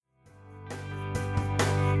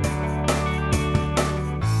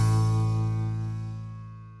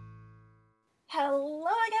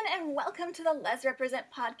welcome to the Les Represent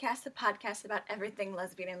podcast, the podcast about everything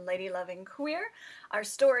lesbian and lady-loving queer. Our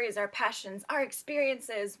stories, our passions, our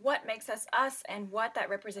experiences, what makes us us, and what that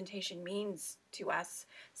representation means to us.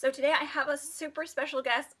 So today I have a super special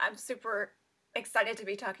guest. I'm super excited to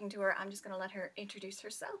be talking to her. I'm just going to let her introduce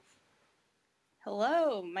herself.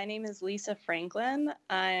 Hello, my name is Lisa Franklin.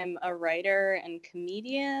 I'm a writer and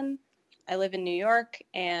comedian. I live in New York,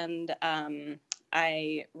 and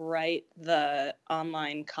I write the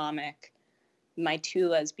online comic My Two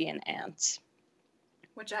Lesbian Aunts,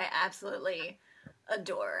 which I absolutely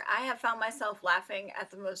adore. I have found myself laughing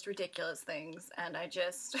at the most ridiculous things, and I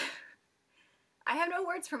have no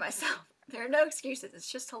words for myself. There are no excuses.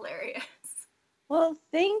 It's just hilarious. Well,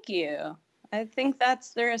 thank you. I think that's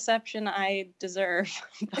the reception I deserve.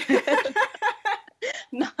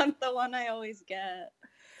 Not the one I always get.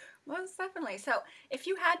 Most definitely. So, if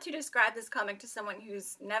you had to describe this comic to someone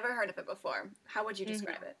who's never heard of it before, how would you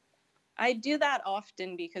describe it? I do that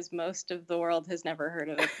often because most of the world has never heard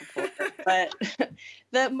of it before. But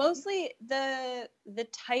the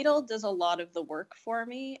title does a lot of the work for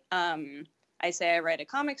me. I say I write a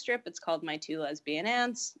comic strip. It's called My Two Lesbian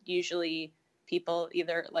Aunts. Usually people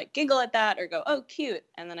either like giggle at that or go, "Oh, cute,"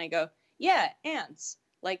 and then I go, "Yeah, ants,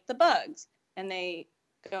 like the bugs," and they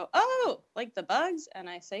go, "Oh, like the bugs," and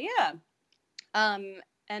I say, "Yeah."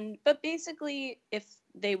 But basically, if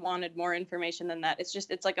they wanted more information than that, it's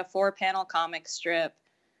like a 4-panel comic strip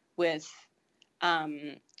with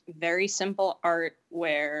very simple art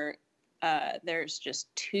where there's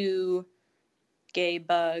just two gay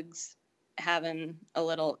bugs having a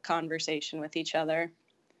little conversation with each other.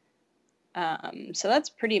 So that's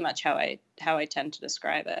pretty much how I tend to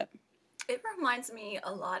describe it. It reminds me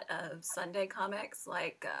a lot of Sunday comics.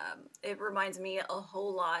 It reminds me a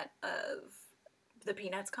whole lot of the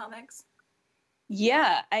Peanuts comics.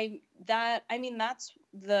 Yeah, that's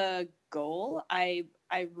the goal. I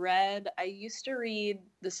used to read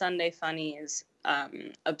the Sunday Funnies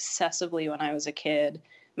obsessively when I was a kid.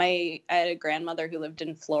 I had a grandmother who lived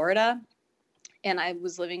in Florida, and I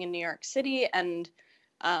was living in New York City, and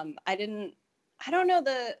I don't know,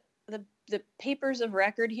 the papers of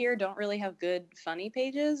record here don't really have good funny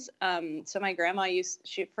pages. So my grandma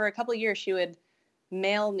for a couple of years, she would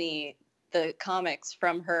mail me the comics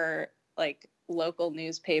from her like local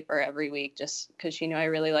newspaper every week, just because she knew I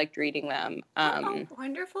really liked reading them.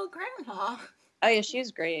 Wonderful grandma. Oh yeah,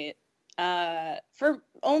 she's great. For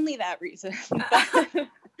only that reason.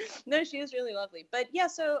 No, she is really lovely. But yeah,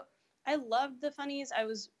 so I loved the funnies. I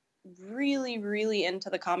was really, really into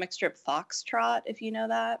the comic strip Foxtrot, if you know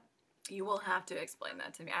that. You will have to explain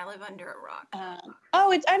that to me. I live under a rock.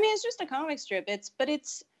 It's just a comic strip. It's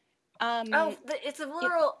a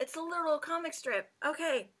literal comic strip.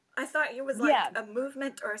 Okay. I thought it was like a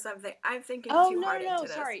movement or something. I'm thinking too hard into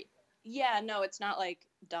this. Sorry. Yeah, no, it's not like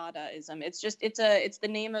Dadaism. It's the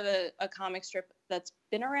name of a comic strip that's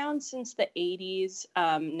been around since the 80s.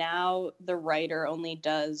 Now the writer only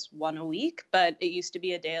does one a week, but it used to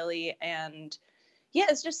be a daily. And yeah,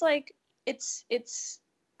 it's just like, it's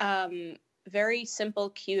very simple,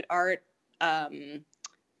 cute art.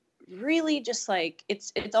 Really just like,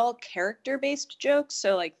 it's all character-based jokes.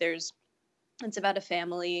 So like it's about a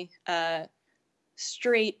family,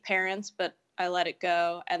 straight parents, but I let it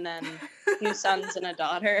go, and then 2 sons and a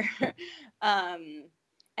daughter.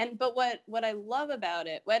 But what I love about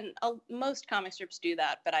it, when most comic strips do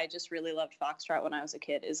that, but I just really loved Foxtrot when I was a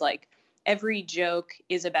kid, is like every joke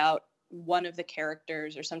is about one of the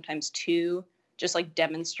characters, or sometimes 2, just like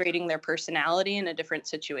demonstrating their personality in a different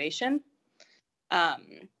situation.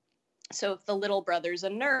 So if the little brother's a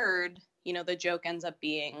nerd, the joke ends up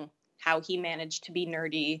being how he managed to be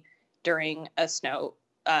nerdy during a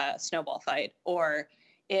snowball fight. Or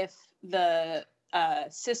if the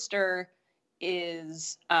sister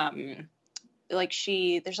is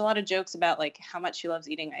there's a lot of jokes about like how much she loves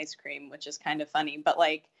eating ice cream, which is kind of funny, but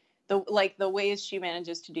like the ways she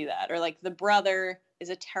manages to do that. Or like the brother is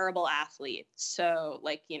a terrible athlete, so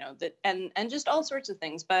like and just all sorts of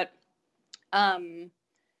things. But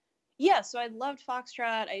yeah, so I loved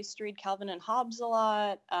Foxtrot. I used to read Calvin and Hobbes a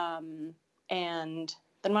lot. And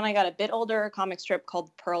then when I got a bit older, a comic strip called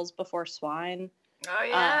Pearls Before Swine. Oh,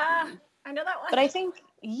 yeah. I know that one. But I think,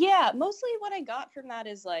 yeah, mostly what I got from that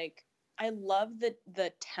is like, I love the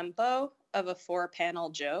tempo of a 4-panel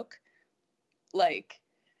joke. Like,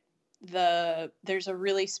 there's a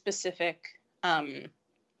really specific,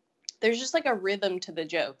 there's just like a rhythm to the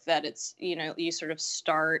joke that it's, you sort of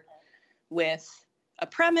start with a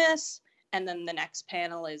premise, and then the next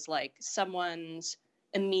panel is like someone's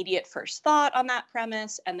immediate first thought on that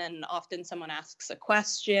premise, and then often someone asks a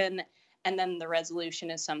question, and then the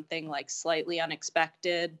resolution is something like slightly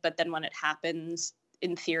unexpected, but then when it happens,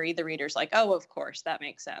 in theory, the reader's like, oh, of course, that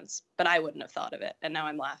makes sense, but I wouldn't have thought of it, and now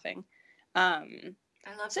I'm laughing. I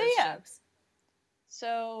love those jokes.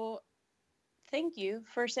 So thank you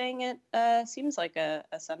for saying it seems like a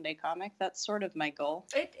Sunday comic. That's sort of my goal.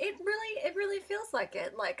 It really feels like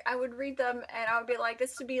it. Like, I would read them and I would be like,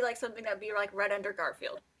 this would be like something that would be like read under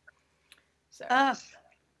Garfield. So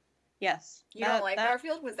yes. You don't like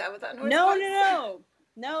Garfield? Was that what that noise was?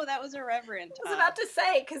 No, that was irreverent. I was about to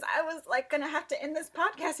say, because I was like gonna have to end this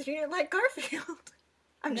podcast if you didn't like Garfield.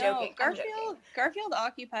 I'm joking. Garfield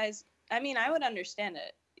occupies, I mean, I would understand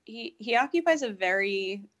it. He occupies a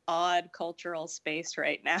very odd cultural space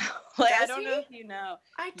right now. Like, I don't know if you know.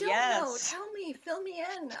 I don't know. Tell me, fill me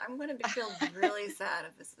in. I'm gonna feel really sad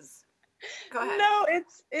if this is. Go ahead. No,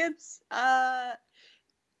 it's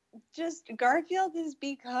just Garfield has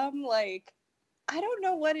become like, I don't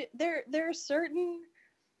know what there are certain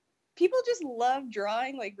people just love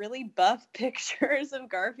drawing like really buff pictures of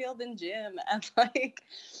Garfield and Jim, and like,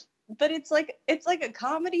 but it's like a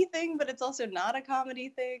comedy thing, but it's also not a comedy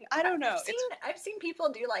thing. I don't know. I've seen people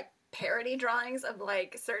do like parody drawings of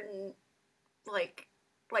like certain like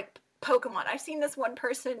Pokemon. I've seen this one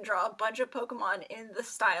person draw a bunch of Pokemon in the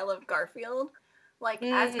style of Garfield, like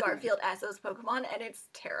as Garfield as those Pokemon, and it's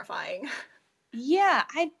terrifying. Yeah,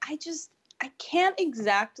 I can't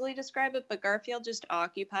exactly describe it, but Garfield just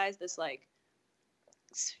occupies this like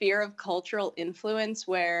sphere of cultural influence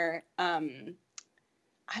where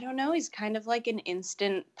I don't know, he's kind of like an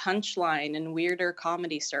instant punchline in weirder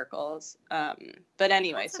comedy circles. But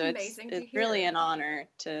anyway, so it's really an honor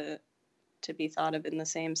to be thought of in the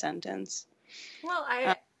same sentence. Well,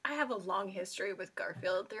 I have a long history with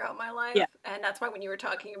Garfield throughout my life, and that's why when you were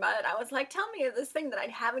talking about it, I was like, tell me of this thing that I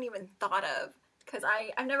haven't even thought of, because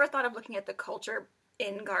I've never thought of looking at the culture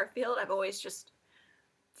in Garfield. I've always just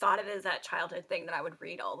thought of it as that childhood thing that I would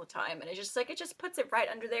read all the time, and it just puts it right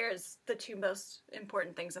under there as the two most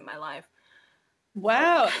important things in my life.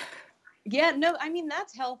 Wow. Yeah, no, I mean,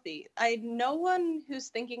 that's healthy. No one who's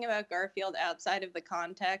thinking about Garfield outside of the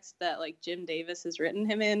context that like Jim Davis has written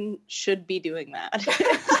him in should be doing that.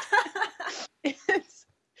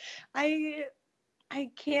 I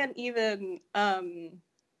can't even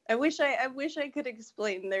I wish I could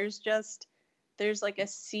explain. There's like a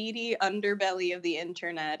seedy underbelly of the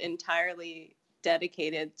internet entirely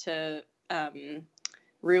dedicated to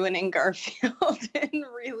ruining Garfield in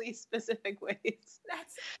really specific ways.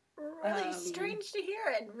 That's really strange to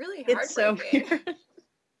hear and really heartbreaking. It's so weird.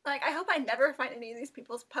 Like, I hope I never find any of these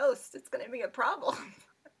people's posts. It's going to be a problem.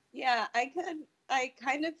 Yeah, I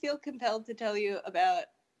kind of feel compelled to tell you about.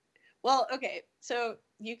 Well, okay, so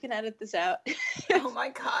you can edit this out. Oh my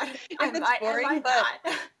god, it's boring,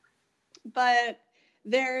 but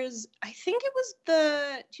there's, I think it was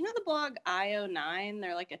do you know the blog IO9?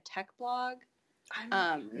 They're like a tech blog.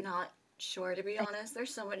 I'm not sure, to be honest.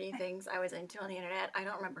 There's so many things I was into on the internet. I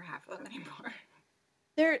don't remember half of them anymore.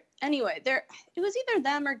 It was either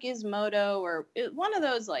them or Gizmodo or one of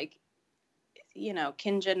those, like, you know,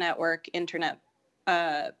 Kinja Network internet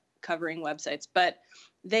covering websites. But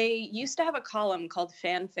they used to have a column called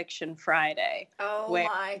Fan Fiction Friday. Oh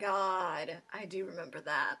my god, I do remember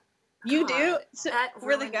that. You do? So that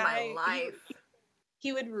ruined my life.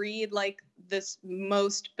 He would read like this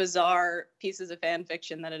most bizarre pieces of fan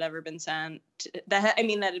fiction that had ever been sent. That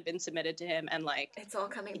had been submitted to him, and like it's all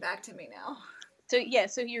coming back to me now.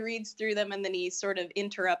 So he reads through them, and then he sort of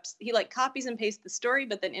interrupts. He like copies and pastes the story,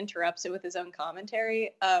 but then interrupts it with his own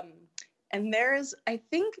commentary. And there's, I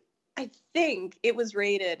think it was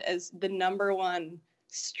rated as the #1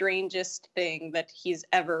 strangest thing that he's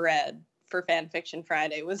ever read for Fan Fiction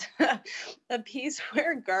Friday was a piece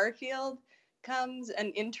where Garfield comes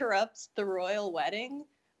and interrupts the royal wedding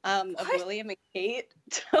of William and Kate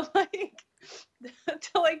to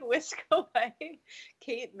whisk away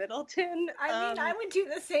Kate Middleton. I mean, I would do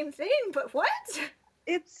the same thing, but what?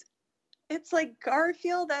 It's like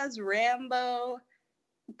Garfield as Rambo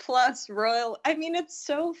plus royal. I mean, it's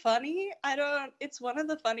so funny. It's one of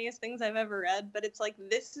the funniest things I've ever read, but it's like,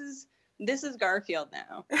 this is Garfield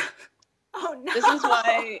now. Oh no. This is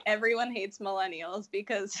why everyone hates millennials,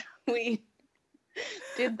 because we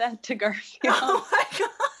did that to Garfield. Oh my god.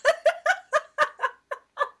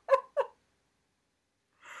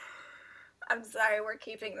 I'm sorry, we're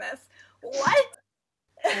keeping this. What?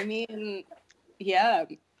 I mean, yeah,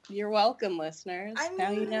 you're welcome, listeners.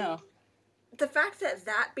 Now you know. The fact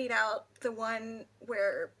that beat out the one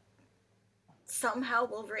where somehow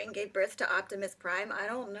Wolverine gave birth to Optimus Prime, I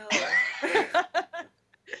don't know.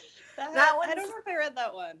 That I don't know if I read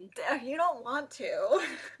that one. You don't want to.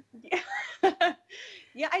 Yeah.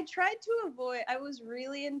 Yeah, I tried to avoid. I was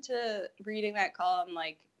really into reading that column,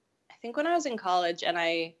 like, I think when I was in college,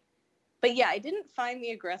 but yeah, I didn't find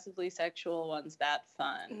the aggressively sexual ones that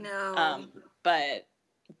fun. No. But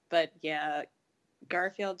yeah,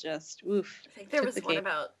 Garfield just, oof. I think there took was the one cake.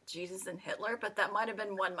 about Jesus and Hitler, but that might have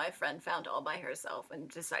been one my friend found all by herself and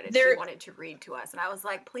decided she There, wanted to read to us. And I was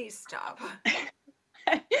like, please stop.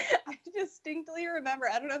 I distinctly remember,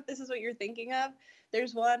 I don't know if this is what you're thinking of.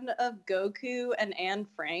 There's one of Goku and Anne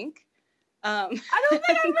Frank. I don't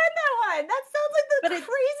think I read that one. That sounds like the But it's-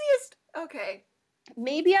 craziest. Okay.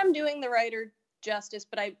 Maybe I'm doing the writer justice,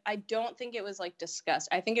 but I don't think it was like discussed.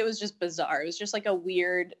 I think it was just bizarre. It was just like a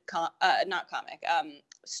weird, not comic,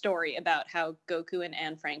 story about how Goku and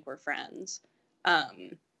Anne Frank were friends. I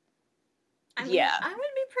mean, Yeah. I would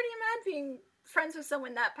be pretty mad being friends with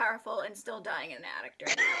someone that powerful and still dying in an attic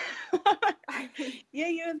during the war. I mean, Yeah,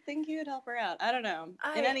 you would think you would help her out. I don't know.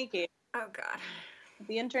 In any case, oh God.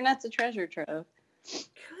 the internet's a treasure trove. Good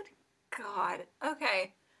God.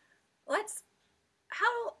 Okay.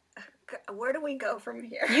 Where do we go from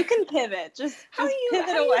here? You can pivot. Just pivot how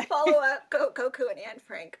do away. you follow up Goku and Anne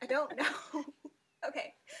Frank? I don't know.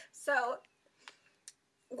 Okay. So,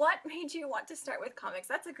 what made you want to start with comics?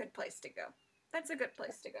 That's a good place to go.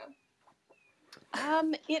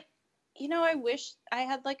 I wish I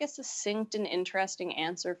had like a succinct and interesting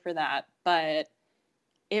answer for that, but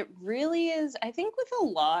it really is, I think with a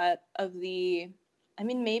lot of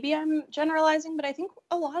maybe I'm generalizing, but I think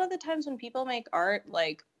a lot of the times when people make art,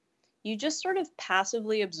 like, you just sort of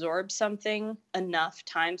passively absorb something enough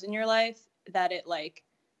times in your life that it like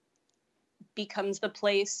becomes the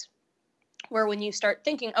place where when you start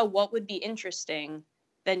thinking, oh, what would be interesting,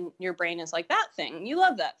 then your brain is like, that thing, you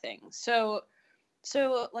love that thing. So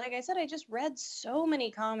like I said, I just read so many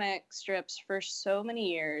comic strips for so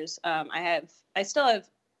many years. I still have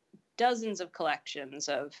dozens of collections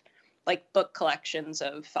of like book collections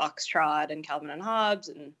of Foxtrot and Calvin and Hobbes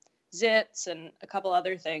and Zits and a couple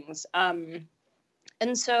other things. And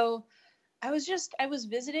so I was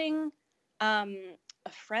visiting a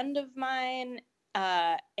friend of mine,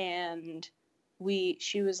 and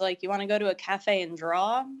she was like, you want to go to a cafe and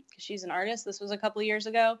draw? Because she's an artist. This was a couple years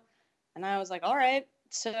ago. And I was like, all right.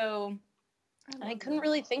 So I couldn't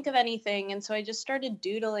really think of anything. And so I just started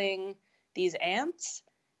doodling these ants.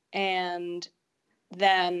 And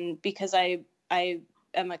then because I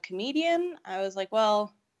am a comedian, I was like,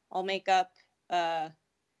 well, I'll make up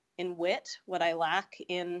in wit what I lack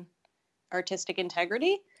in artistic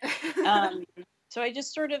integrity. So I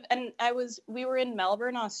just sort of, and we were in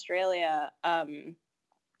Melbourne, Australia. And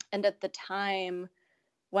at the time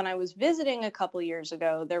when I was visiting a couple years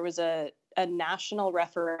ago, there was a national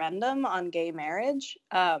referendum on gay marriage.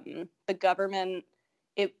 The government,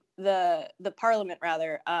 the parliament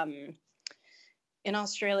rather, in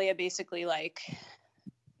Australia, basically, like,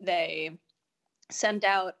 they sent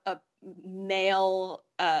out a mail,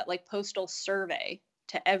 like, postal survey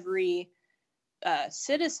to every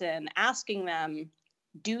citizen asking them,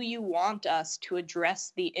 do you want us to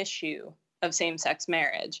address the issue of same-sex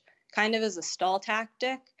marriage? Kind of as a stall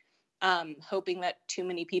tactic, hoping that too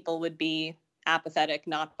many people would be apathetic,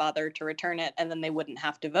 not bother to return it, and then they wouldn't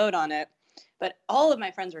have to vote on it. But all of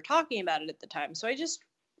my friends were talking about it at the time. So I just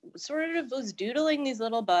sort of was doodling these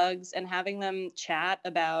little bugs and having them chat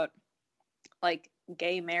about like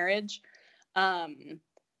gay marriage. And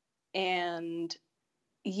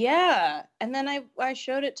yeah, and then I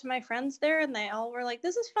showed it to my friends there and they all were like,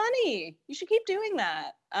 this is funny. You should keep doing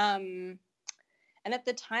that. And at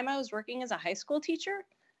the time I was working as a high school teacher.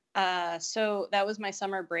 So that was my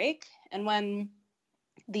summer break. And when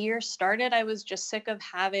the year started, I was just sick of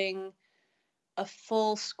having a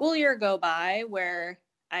full school year go by where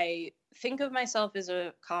I think of myself as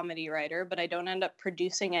a comedy writer, but I don't end up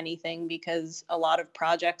producing anything because a lot of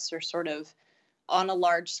projects are sort of on a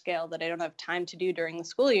large scale that I don't have time to do during the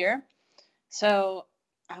school year. So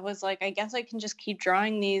I was like, I guess I can just keep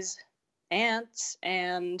drawing these ants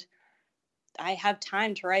and I have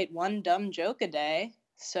time to write one dumb joke a day.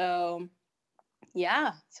 So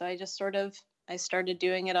yeah, so I started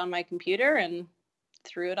doing it on my computer and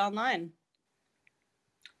threw it online.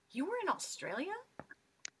 You were in Australia?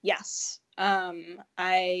 Yes.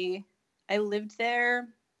 I lived there.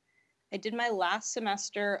 I did my last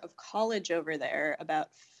semester of college over there about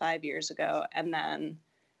 5 years ago, and then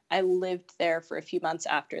I lived there for a few months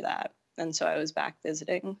after that. And so I was back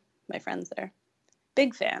visiting my friends there.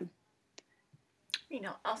 Big fan. You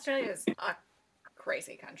know, Australia is a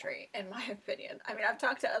crazy country, in my opinion. I mean, I've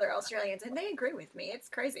talked to other Australians, and they agree with me. It's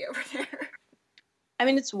crazy over there. I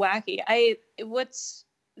mean, it's wacky.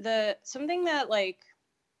 Something that like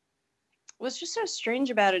was just so strange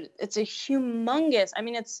about it. It's a humongous, I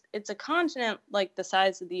mean, it's a continent like the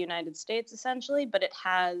size of the United States essentially, but it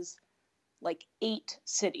has like 8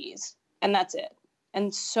 cities and that's it.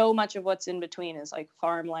 And so much of what's in between is like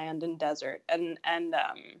farmland and desert.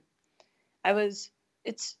 I was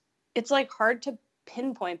it's like hard to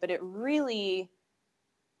pinpoint, but it really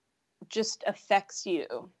just affects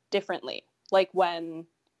you differently.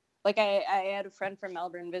 I had a friend from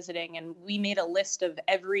Melbourne visiting, and we made a list of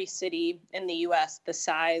every city in the US the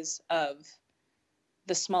size of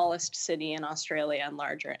the smallest city in Australia and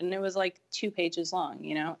larger. And it was like 2 pages long,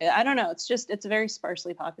 you know? I don't know. It's a very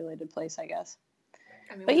sparsely populated place, I guess.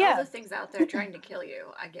 I mean, but with all the things out there trying to kill you,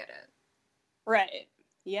 I get it. Right.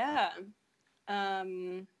 Yeah.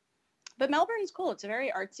 But Melbourne's cool. It's a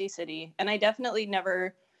very artsy city. And I definitely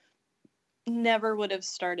never would have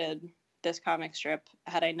started this comic strip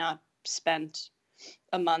had I not spent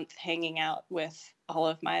a month hanging out with all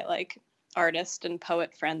of my like artist and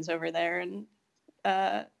poet friends over there and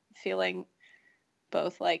feeling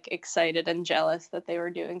both like excited and jealous that they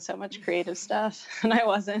were doing so much creative stuff and I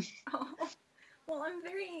wasn't. Oh, well, I'm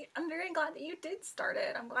very glad that you did start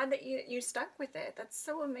it. I'm glad that you stuck with it. That's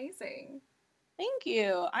so amazing. Thank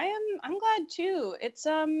you. I'm glad too. It's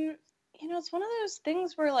it's one of those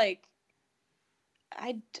things where like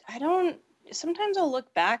I don't, sometimes I'll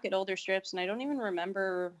look back at older strips and I don't even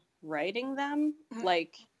remember writing them. Mm-hmm.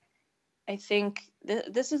 Like I think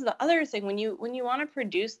this is the other thing when you want to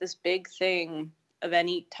produce this big thing of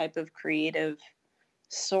any type of creative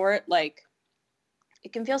sort, like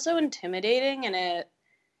it can feel so intimidating and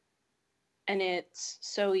it's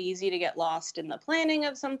so easy to get lost in the planning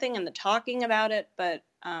of something and the talking about it. But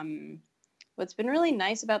what's been really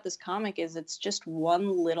nice about this comic is it's just one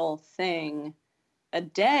little thing a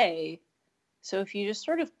day. So if you just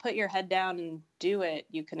sort of put your head down and do it,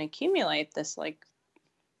 you can accumulate this like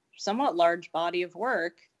somewhat large body of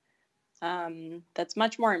work that's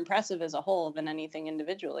much more impressive as a whole than anything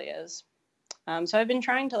individually is. So I've been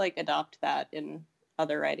trying to like adopt that in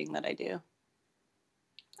other writing that I do.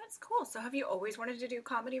 That's cool. So have you always wanted to do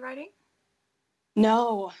comedy writing?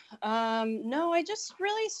 No, I just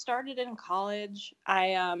really started in college.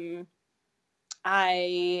 I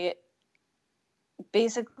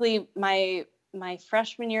basically my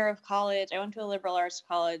freshman year of college, I went to a liberal arts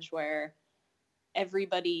college where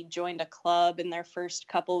everybody joined a club in their first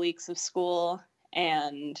couple weeks of school,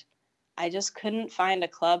 and I just couldn't find a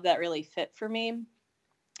club that really fit for me.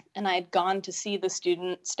 And I had gone to see the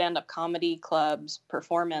student stand-up comedy club's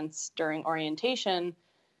performance during orientation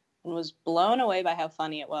and was blown away by how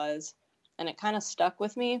funny it was, and it kind of stuck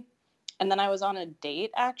with me. And then I was on a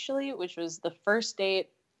date, actually, which was the first date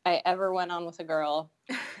I ever went on with a girl,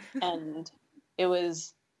 and it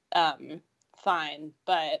was fine,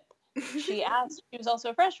 but she was also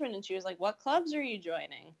a freshman, and she was like, "What clubs are you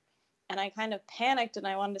joining?" And I kind of panicked, and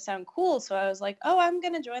I wanted to sound cool, so I was like, "Oh, I'm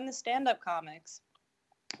going to join the stand-up comics."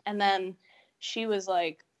 And then she was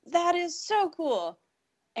like, "That is so cool."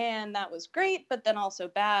 And that was great, but then also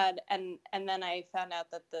bad. And then I found out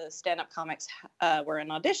that the stand-up comics were an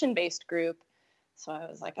audition-based group. So I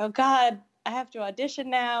was like, oh God, I have to audition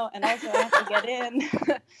now, and also I have to get in.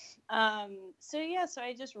 So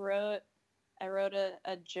I just wrote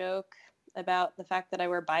a joke about the fact that I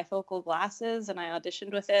wear bifocal glasses, and I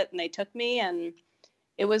auditioned with it, and they took me, and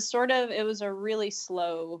it was a really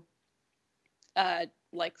slow,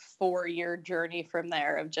 like 4-year journey from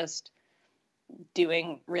there of just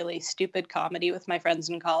doing really stupid comedy with my friends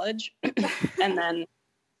in college and then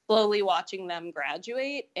slowly watching them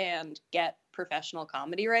graduate and get professional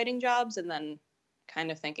comedy writing jobs, and then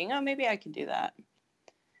kind of thinking, oh, maybe I could do that.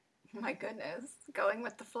 My goodness, going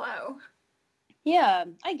with the flow. Yeah,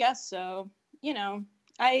 I guess so. You know,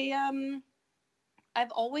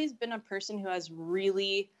 I've always been a person who has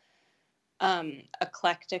really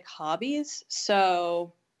eclectic hobbies.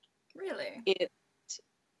 So really,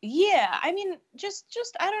 yeah, I mean, just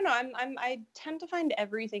I don't know. I tend to find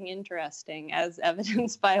everything interesting, as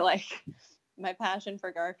evidenced by like my passion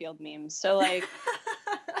for Garfield memes. So like,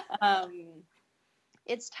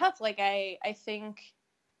 it's tough. Like I think,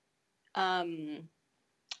 I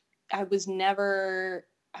was never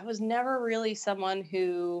really someone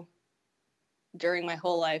who, during my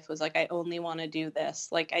whole life, was like, I only want to do this.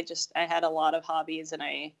 Like I had a lot of hobbies, and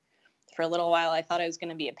for a little while, I thought I was going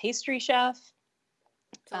to be a pastry chef.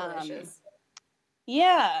 Delicious.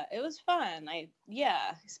 Yeah, it was fun. I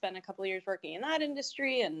spent a couple of years working in that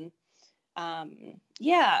industry, and I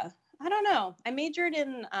don't know. I majored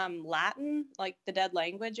in Latin, like the dead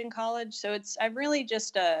language, in college. So I'm really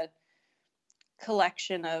just a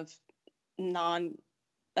collection of non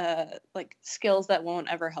like skills that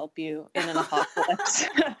won't ever help you in an apocalypse.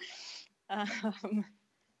 I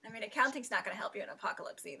mean, accounting's not going to help you in an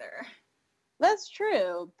apocalypse either. That's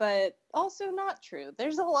true, but also not true.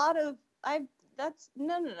 There's a lot of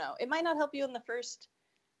no. It might not help you in the first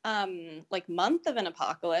like month of an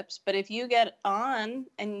apocalypse, but if you get on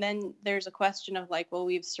and then there's a question of like, well,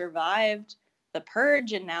 we've survived the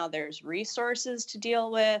purge and now there's resources to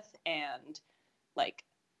deal with and like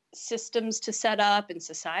systems to set up and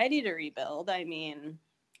society to rebuild. I mean,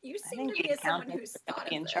 you seem to be someone who's thought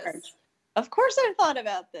of in this. Charge. Of course I've thought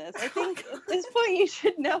about this. I think at this point you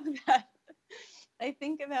should know that I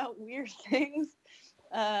think about weird things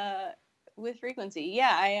with frequency.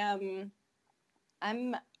 Yeah,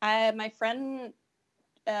 my friend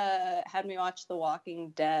had me watch The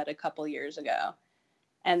Walking Dead a couple years ago,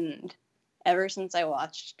 and ever since I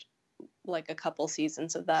watched like a couple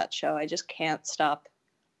seasons of that show, I just can't stop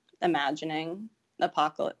imagining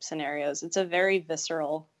apocalypse scenarios. It's a very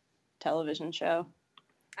visceral television show.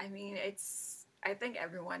 I mean, I think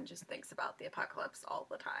everyone just thinks about the apocalypse all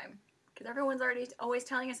the time because everyone's always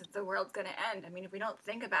telling us that the world's going to end. I mean, if we don't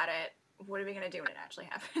think about it, what are we going to do when it actually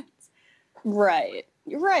happens? Right.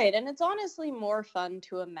 And it's honestly more fun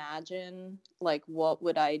to imagine, like, what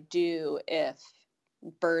would I do if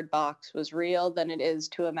Bird Box was real than it is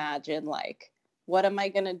to imagine, like, what am I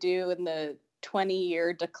going to do in the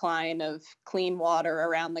 20-year decline of clean water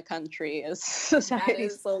around the country as society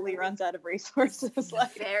slowly runs out of resources.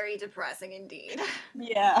 Like, very depressing indeed.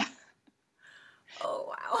 Yeah. Oh,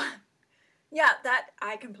 wow. Yeah, that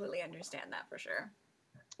I completely understand that for sure.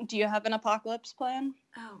 Do you have an apocalypse plan?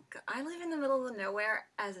 Oh, God. I live in the middle of nowhere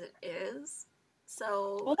as it is.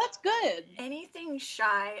 So, well, that's good. Anything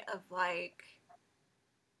shy of like,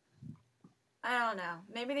 I don't know.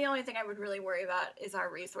 Maybe the only thing I would really worry about is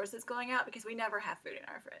our resources going out because we never have food in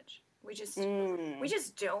our fridge. We just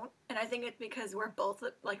don't. And I think it's because we're both,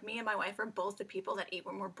 like me and my wife are both the people that eat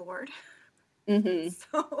when we're bored. Mm-hmm.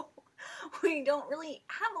 So we don't really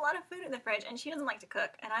have a lot of food in the fridge, and she doesn't like to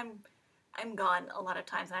cook, and I'm gone a lot of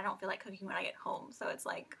times, and I don't feel like cooking when I get home. So it's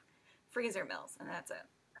like freezer meals, and that's it.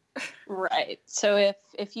 Right. So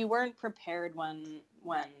if you weren't prepared when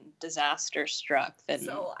disaster struck, then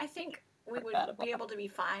so I think we would be able to be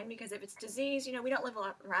fine because if it's disease, we don't live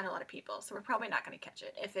around a lot of people, so we're probably not going to catch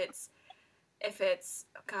it. If it's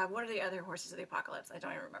God, what are the other horses of the apocalypse? I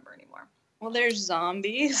don't even remember anymore. Well, there's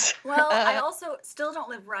zombies. Well, I also still don't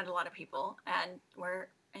live around a lot of people, and we're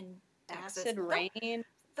in Texas. Acid rain.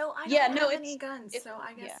 Though I don't have any guns, so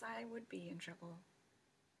I guess I would be in trouble.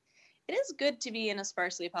 It is good to be in a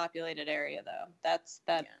sparsely populated area, though. That's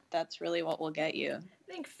really what will get you.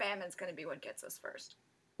 I think famine's going to be what gets us first.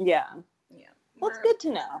 Yeah. Yeah. Well, it's good to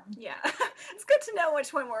know. Yeah. It's good to know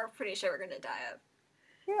which one we're pretty sure we're going to die of.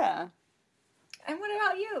 Yeah. And what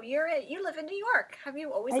about you? You live in New York. Have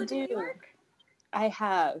you always lived in New York? I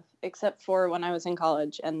have, except for when I was in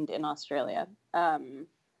college and in Australia. But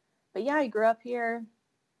yeah, I grew up here.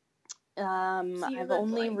 I've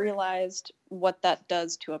only realized what that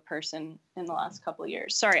does to a person in the last couple of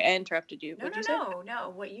years. Sorry, I interrupted you. No.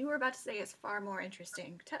 What you were about to say is far more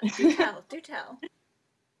interesting. Do tell.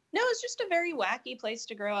 No, it's just a very wacky place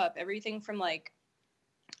to grow up. Everything from like,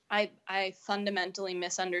 I fundamentally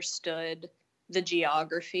misunderstood the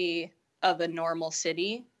geography of a normal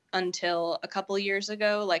city until a couple of years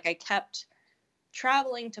ago. Like I kept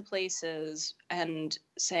traveling to places and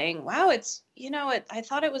saying, wow, it's, I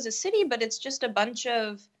thought it was a city, but it's just a bunch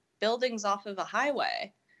of buildings off of a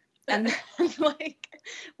highway. And then, like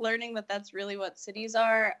learning that that's really what cities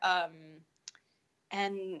are.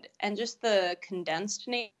 And just the condensed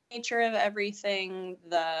nature of everything.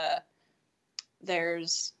 I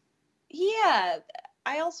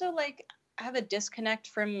also have a disconnect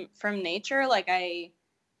from nature. Like I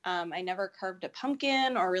never carved a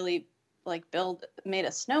pumpkin or really made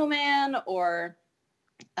a snowman or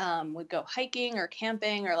would go hiking or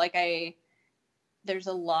camping or there's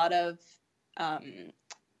a lot of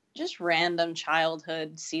just random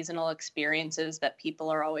childhood seasonal experiences that people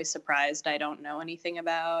are always surprised I don't know anything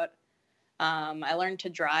about. I learned to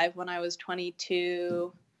drive when I was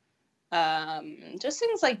 22. Just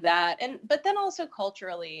things like that. But then also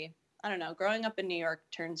culturally, I don't know, growing up in New York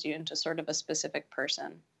turns you into sort of a specific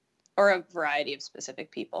person or a variety of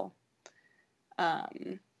specific people. But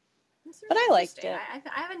I liked it.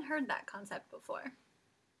 I haven't heard that concept before.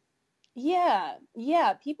 Yeah.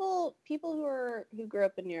 People who grew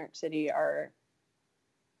up in New York City are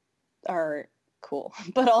cool,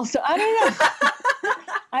 but also I don't know.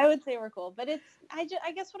 I would say we're cool, but I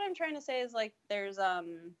guess what I'm trying to say is there's I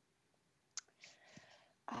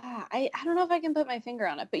I don't know if I can put my finger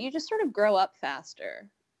on it, but you just sort of grow up faster.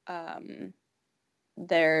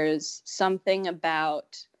 There's something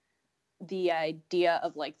about the idea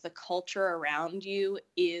of like the culture around you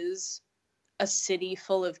is a city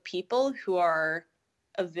full of people who are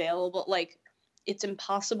available. Like, it's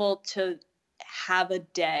impossible to have a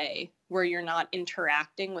day where you're not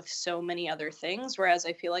interacting with so many other things. Whereas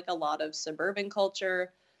I feel like a lot of suburban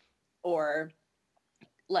culture or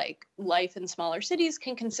like life in smaller cities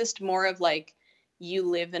can consist more of like you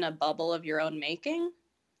live in a bubble of your own making,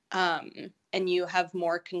 and you have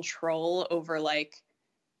more control over like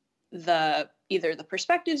the either the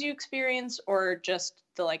perspectives you experience or just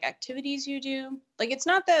the like activities you do. Like, it's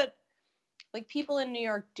not that like people in New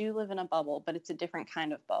York do live in a bubble, but it's a different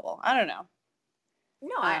kind of bubble. I don't know.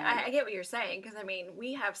 No, I get what you're saying, because I mean,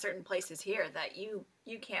 we have certain places here that you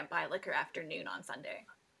can't buy liquor after noon on Sunday.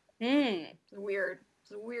 It's a weird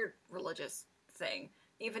religious thing,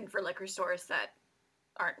 even for liquor stores that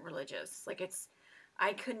aren't religious. Like,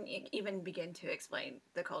 I couldn't even begin to explain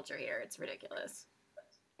the culture here. It's ridiculous.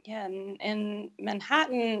 Yeah, in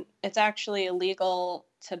Manhattan, it's actually illegal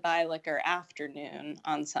to buy liquor after noon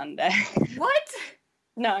on Sunday. What?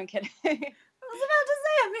 No, I'm kidding. I was about to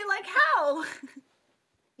say, I mean, like, how?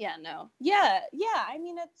 Yeah, no. Yeah. I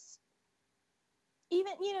mean, it's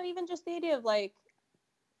even just the idea of like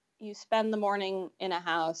you spend the morning in a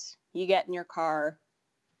house, you get in your car,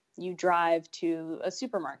 you drive to a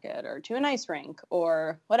supermarket or to an ice rink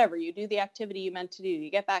or whatever, you do the activity you meant to do, you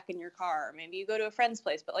get back in your car, maybe you go to a friend's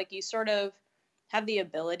place, but like you sort of have the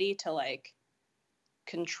ability to like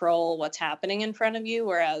control what's happening in front of you,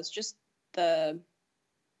 whereas just I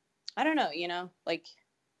don't know, like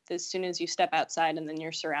as soon as you step outside and then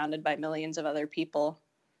you're surrounded by millions of other people.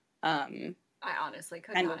 I honestly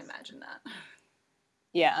could not imagine that.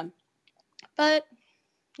 Yeah. But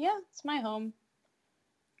yeah, it's my home.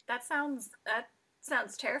 That sounds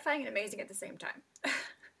terrifying and amazing at the same time. Yeah,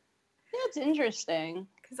 it's interesting.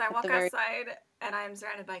 Because I walk outside and I'm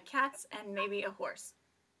surrounded by cats and maybe a horse.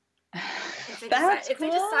 If they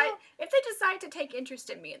decide to take interest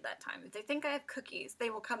in me at that time, if they think I have cookies, they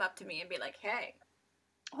will come up to me and be like, "Hey."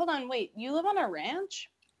 Hold on, wait. You live on a ranch?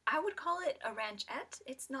 I would call it a ranchette.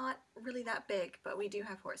 It's not really that big, but we do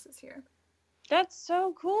have horses here. That's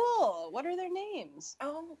so cool. What are their names?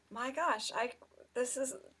 Oh my gosh, this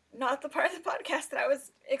is not the part of the podcast that I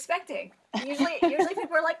was expecting. Usually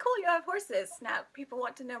people are like, "Cool, you have horses." Now people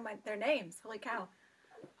want to know their names. Holy cow.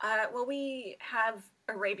 Well, we have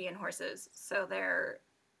Arabian horses, so they're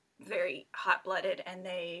very hot-blooded and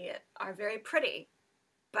they are very pretty,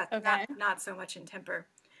 but not so much in temper.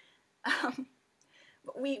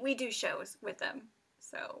 But we do shows with them,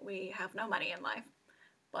 so we have no money in life.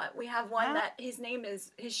 But we have one that his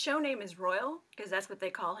show name is Royal, because that's what they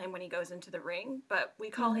call him when he goes into the ring. But we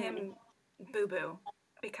call him Boo Boo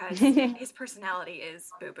because his personality is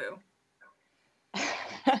Boo Boo.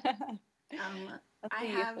 I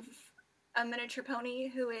have a miniature pony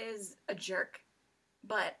who is a jerk,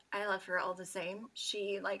 but I love her all the same.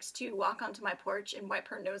 She likes to walk onto my porch and wipe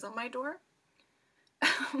her nose on my door.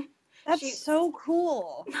 That's so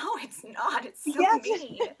cool. No, it's not. It's so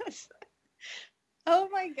mean. Oh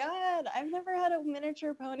my god, I've never had a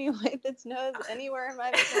miniature pony wipe its nose anywhere in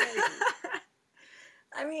my vicinity.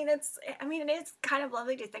 I mean, it is kind of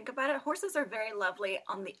lovely to think about it. Horses are very lovely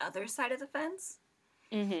on the other side of the fence.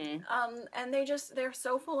 Mm-hmm. And they're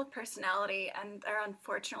so full of personality, and they're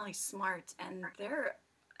unfortunately smart, and they're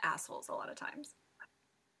assholes a lot of times.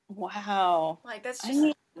 Wow. Like, that's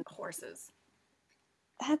just horses.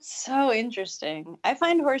 That's so interesting. I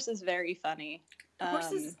find horses very funny.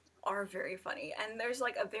 Horses are very funny, and there's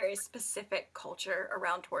like a very specific culture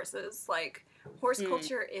around horses. Like, horse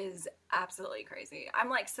culture is absolutely crazy. I'm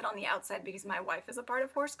like sit on the outside because my wife is a part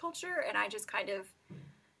of horse culture, and I just kind of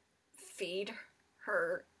feed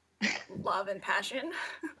her love and passion.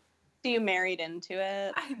 So you married into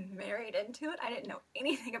it? I married into it. I didn't know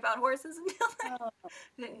anything about horses until then.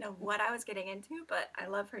 I didn't know what I was getting into, but I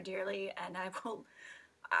love her dearly, and I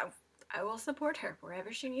will support her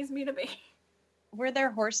wherever she needs me to be. Were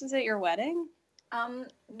there horses at your wedding?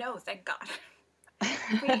 No, thank God.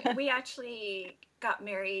 We actually got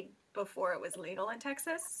married before it was legal in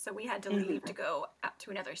Texas, so we had to leave to go out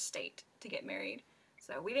to another state to get married.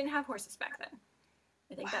 So we didn't have horses back then.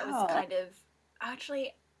 I think that was kind of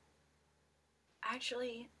actually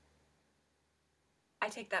I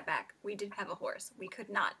take that back. We did have a horse. We could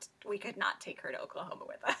not take her to Oklahoma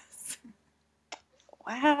with us.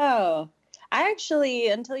 Wow. I actually,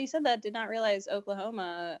 until you said that, did not realize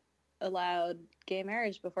Oklahoma allowed gay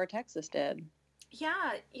marriage before Texas did.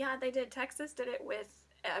 Yeah, they did. Texas did it with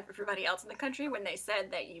everybody else in the country when they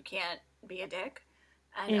said that you can't be a dick.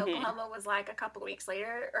 And Mm-hmm. Oklahoma was like a couple weeks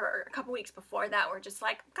later, or a couple weeks before that, we're just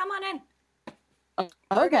like, come on in.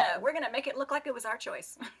 Okay. We're gonna make it look like it was our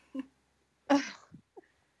choice.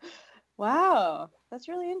 Wow, that's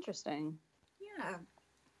really interesting. Yeah.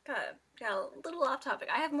 Got a little off topic.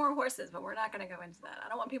 I have more horses, but we're not going to go into that. I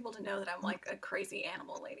don't want people to know that I'm like a crazy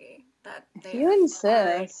animal lady. That If you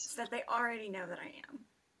insist. That they already know that I am.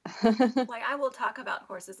 Like, I will talk about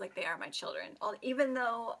horses like they are my children. Even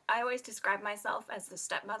though I always describe myself as the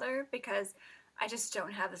stepmother, because I just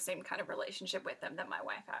don't have the same kind of relationship with them that my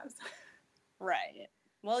wife has. Right.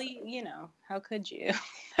 Well, so. you know, how could you?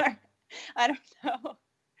 I don't know.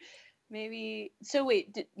 Maybe. So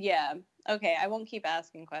wait, yeah. Okay, I won't keep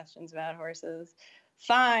asking questions about horses.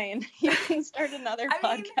 Fine, you can start another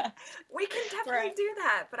podcast. Mean, we can definitely do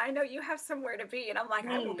that, but I know you have somewhere to be, and I'm like,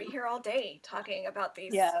 I will be here all day talking about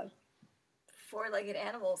these four-legged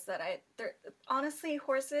animals that they're honestly,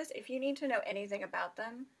 horses, if you need to know anything about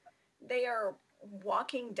them, they are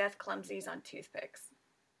walking death clumsies on toothpicks.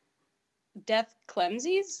 Death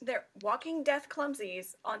clumsies? They're walking death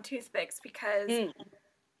clumsies on toothpicks because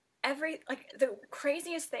the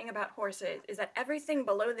craziest thing about horses is that everything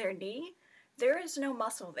below their knee, there is no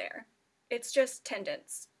muscle there. It's just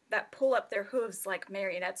tendons that pull up their hooves like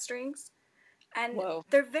marionette strings. And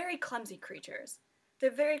they're very clumsy creatures.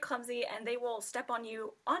 They're very clumsy, and they will step on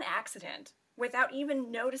you on accident without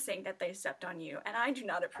even noticing that they stepped on you. And I do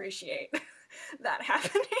not appreciate that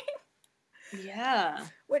happening. Yeah.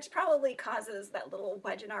 Which probably causes that little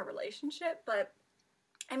wedge in our relationship, but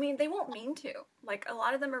I mean, they won't mean to. Like, a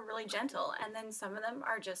lot of them are really gentle, and then some of them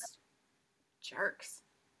are just jerks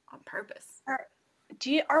on purpose.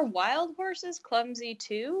 Are wild horses clumsy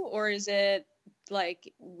too, or is it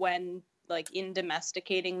like when, like, in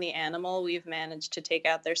domesticating the animal, we've managed to take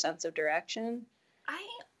out their sense of direction? I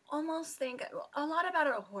almost think a lot about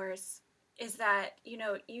a horse is that, you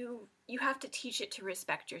know, you have to teach it to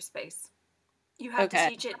respect your space. You have to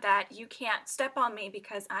teach it that you can't step on me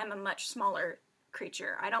because I'm a much smaller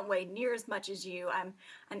creature. I don't weigh near as much as you. I'm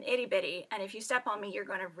itty bitty, and if you step on me, you're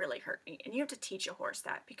going to really hurt me. And you have to teach a horse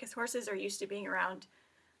that, because horses are used to being around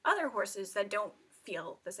other horses that don't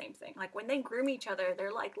feel the same thing. Like, when they groom each other,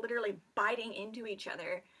 they're like literally biting into each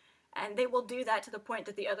other, and they will do that to the point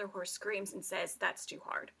that the other horse screams and says, "That's too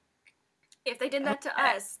hard." If they did that to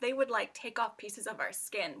us, they would like take off pieces of our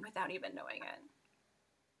skin without even knowing it.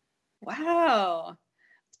 Wow.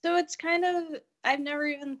 So it's kind of, I've never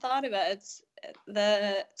even thought about it.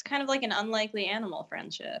 It's kind of like an unlikely animal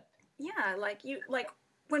friendship. Yeah, like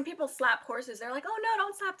when people slap horses, they're like, "Oh no,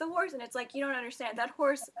 don't slap the horse," and it's like, you don't understand. That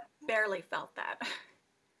horse barely felt that.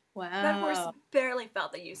 Wow. That horse barely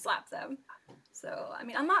felt that you slapped them. So, I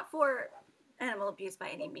mean, I'm not for animal abuse by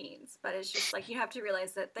any means, but it's just like, you have to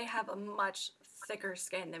realize that they have a much thicker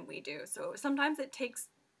skin than we do. So sometimes it takes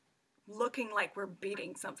looking like we're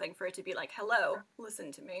beating something for it to be like, "Hello,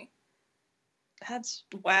 listen to me." That's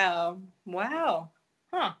wow.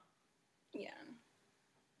 Huh. Yeah.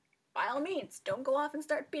 By all means, don't go off and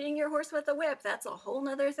start beating your horse with a whip. That's a whole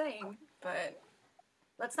nother thing. But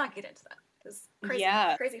let's not get into that. It's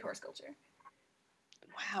crazy horse culture.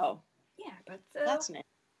 Wow. Yeah, but that's nice.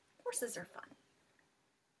 Horses are fun.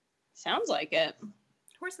 Sounds like it.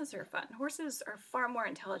 Horses are fun. Horses are far more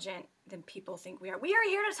intelligent than people think we are. We are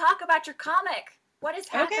here to talk about your comic. What is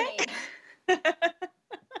happening? Okay.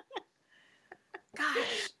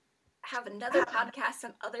 Gosh, have another podcast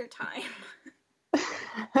some other time.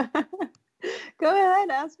 Go ahead,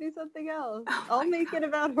 ask me something else. I'll make it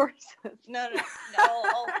about horses. No,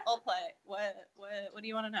 I'll play. What do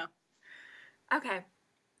you want to know? Okay,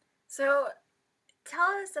 so tell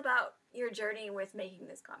us about your journey with making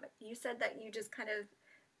this comic. You said that you just kind of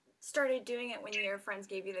started doing it when your friends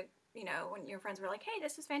gave you when your friends were like, "Hey,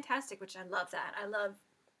 this is fantastic," which I love that. I love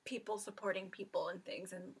people supporting people and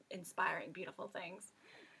things and inspiring beautiful things.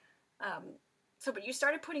 But you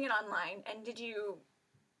started putting it online, and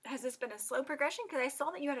has this been a slow progression? Because I saw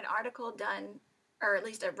that you had an article done, or at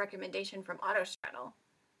least a recommendation from Autostraddle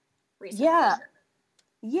recently.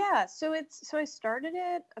 Yeah. So I started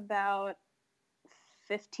it about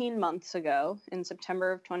 15 months ago in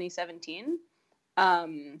September of 2017.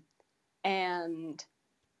 And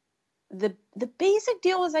the basic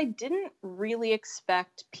deal was I didn't really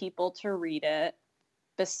expect people to read it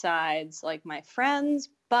besides like my friends,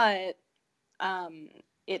 but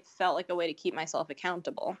it felt like a way to keep myself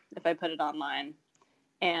accountable if I put it online.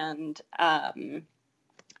 And I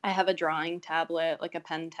have a drawing tablet, like a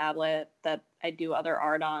pen tablet that I do other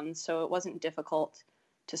art on, so it wasn't difficult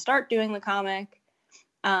to start doing the comic.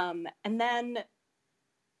 And then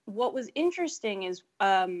what was interesting is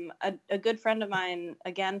a good friend of mine,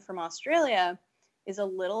 again from Australia, is a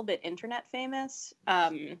little bit internet famous.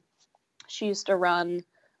 She used to run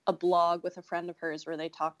a blog with a friend of hers where they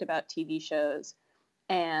talked about TV shows,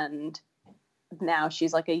 and now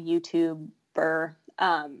she's like a YouTuber.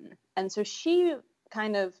 And so she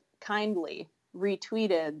kind of kindly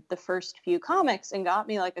retweeted the first few comics and got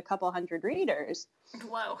me like a couple hundred readers.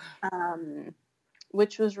 Whoa.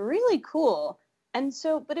 Which was really cool. And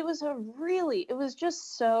so, but it was so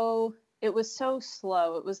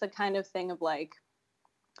slow. It was the kind of thing of like,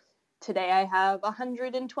 today I have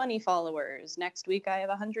 120 followers. Next week I have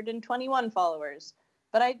 121 followers.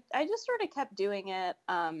 But I just sort of kept doing it.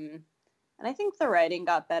 And I think the writing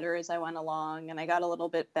got better as I went along, and I got a little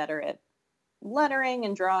bit better at lettering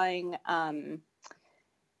and drawing. And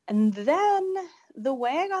then the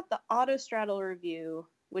way I got the Autostraddle review,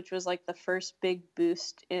 which was like the first big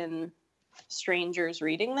boost in strangers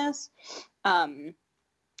reading this,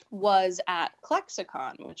 was at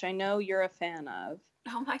Klexicon, which I know you're a fan of.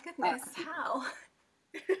 Oh my goodness, how?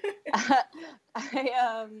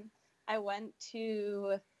 I went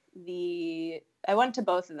to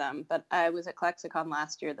both of them, but I was at Klexicon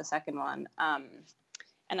last year, the second one,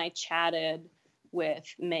 and I chatted with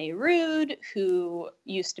May Rude, who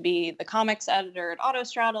used to be the comics editor at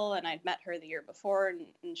Autostraddle, and I'd met her the year before,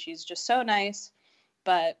 and she's just so nice.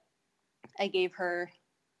 But I gave her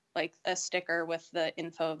like a sticker with the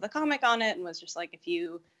info of the comic on it and was just like, if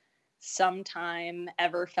you sometime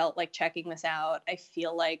ever felt like checking this out, I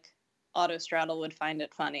feel like Autostraddle would find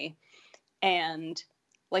it funny. And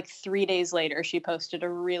like 3 days later, she posted a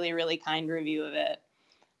really, really kind review of it.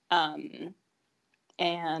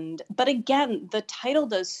 But again, the title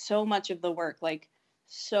does so much of the work. Like,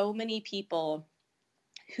 so many people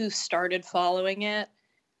who started following it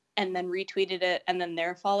and then retweeted it, and then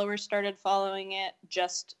their followers started following it.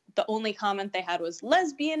 Just the only comment they had was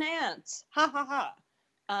lesbian ants, ha ha ha.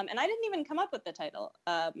 And I didn't even come up with the title.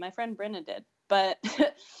 My friend Brenna did, but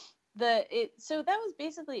so that was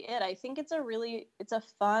basically it. I think it's a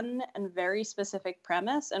fun and very specific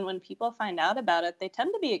premise, and when people find out about it, they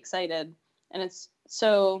tend to be excited. And it's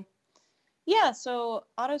so, yeah. So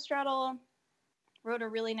Autostraddle wrote a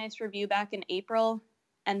really nice review back in April,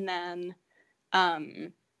 and then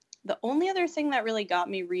the only other thing that really got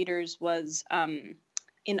me readers was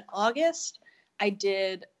in August, I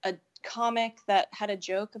did a comic that had a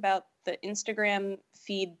joke about the Instagram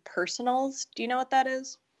feed personals. Do you know what that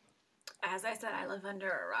is? As I said, I live under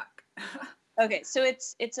a rock. Okay, so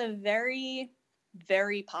it's a very,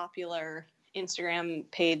 very popular Instagram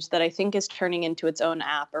page that I think is turning into its own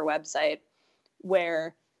app or website,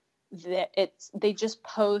 where they just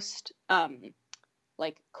post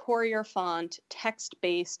like courier font,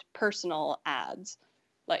 text-based personal ads,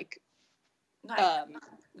 but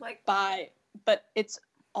it's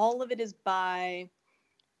all of it is by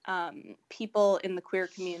people in the queer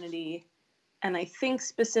community, and I think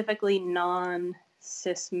specifically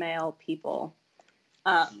non-cis male people.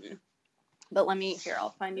 But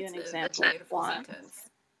I'll find you an example.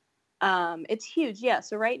 It's huge, yeah.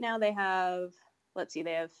 So right now they have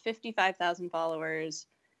 55,000 followers.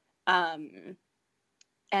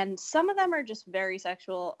 And some of them are just very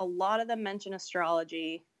sexual. A lot of them mention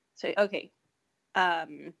astrology. So, okay.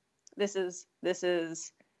 This is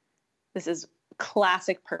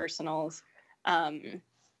classic personals.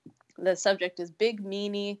 The subject is big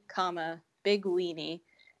meanie, big weenie.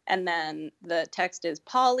 And then the text is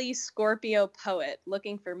Poly Scorpio poet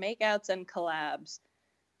looking for makeouts and collabs.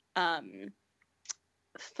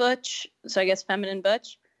 Futch, so I guess feminine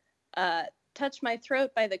butch. Touch my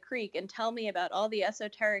throat by the creek and tell me about all the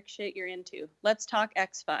esoteric shit you're into. Let's talk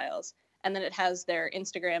X-Files. And then it has their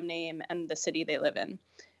Instagram name and the city they live in.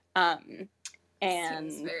 And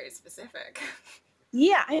seems very specific.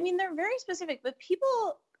 Yeah, I mean, they're very specific, but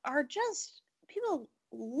people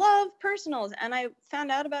love personals. And I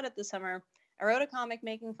found out about it this summer. I wrote a comic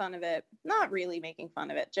making fun of it. Not really making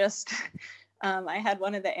fun of it, just I had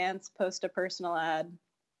one of the ants post a personal ad,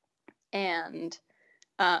 and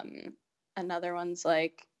another one's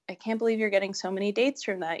like, I can't believe you're getting so many dates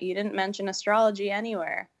from that. You didn't mention astrology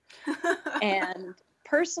anywhere. And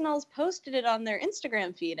personals posted it on their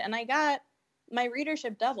Instagram feed, and I got my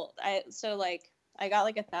readership doubled. I got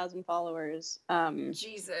like 1,000 followers on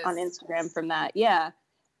Instagram from that. Yeah.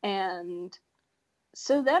 And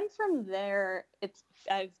so then from there,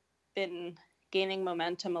 I've been gaining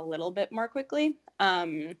momentum a little bit more quickly.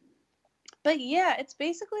 But yeah, it's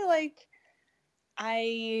basically like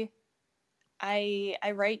I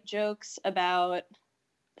write jokes about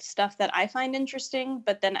stuff that I find interesting,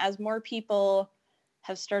 but then as more people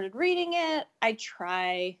have started reading it, I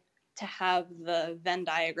try to have the Venn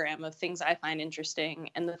diagram of things I find interesting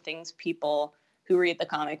and the things people who read the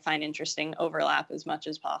comic find interesting overlap as much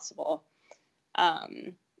as possible.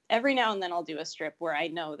 Every now and then I'll do a strip where I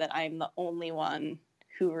know that I'm the only one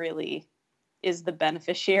who really is the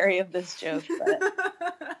beneficiary of this joke.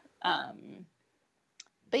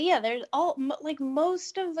 But yeah, there's like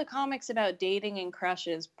most of the comics about dating and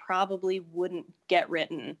crushes probably wouldn't get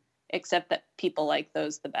written, except that people like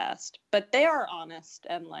those the best. But they are honest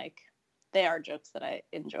and like they are jokes that I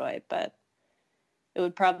enjoy, but it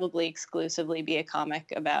would probably exclusively be a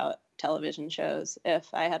comic about television shows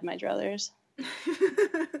if I had my druthers.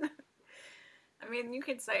 I mean, you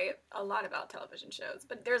could say a lot about television shows,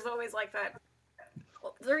 but there's always like that.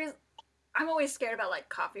 Well, I'm always scared about like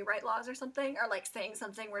copyright laws or something, or like saying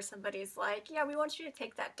something where somebody's like, "Yeah, we want you to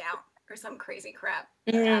take that down," or some crazy crap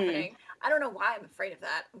that's happening. I don't know why I'm afraid of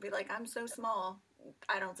that. I'll be like, I'm so small,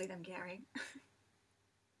 I don't see them caring.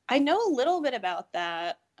 I know a little bit about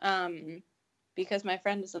that because my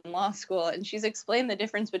friend is in law school and she's explained the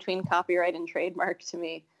difference between copyright and trademark to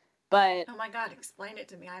me. But oh my god, explain it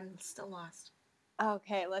to me. I'm still lost.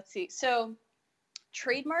 Okay, let's see. So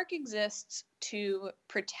trademark exists to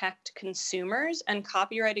protect consumers and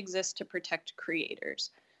copyright exists to protect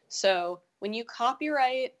creators. So when you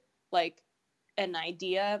copyright like an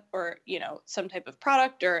idea or, you know, some type of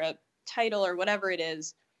product or a title or whatever it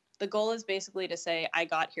is, the goal is basically to say, I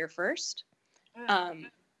got here first.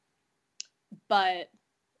 But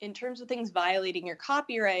in terms of things violating your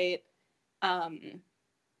copyright,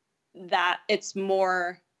 that it's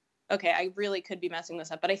more, okay, I really could be messing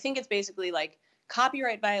this up, but I think it's basically like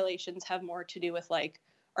copyright violations have more to do with like,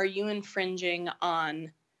 are you infringing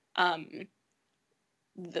on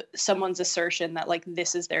someone's assertion that like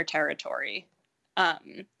this is their territory?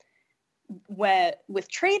 With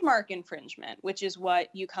trademark infringement, which is what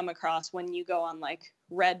you come across when you go on like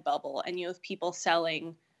Redbubble and you have people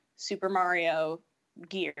selling Super Mario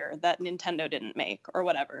gear that Nintendo didn't make or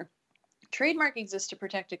whatever. Trademark exists to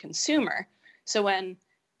protect a consumer. So when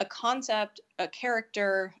a concept, a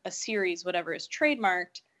character, a series, whatever is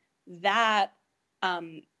trademarked, that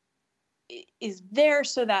is there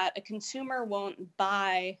so that a consumer won't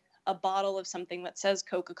buy a bottle of something that says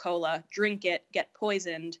Coca-Cola, drink it, get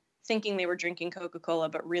poisoned, thinking they were drinking Coca-Cola,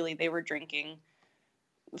 but really they were drinking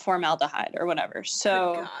formaldehyde or whatever.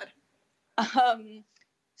 So,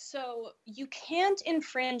 so you can't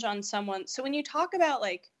infringe on someone. So when you talk about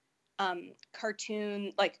like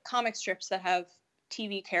cartoon, like comic strips that have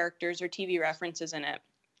TV characters or TV references in it,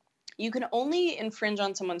 you can only infringe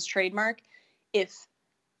on someone's trademark if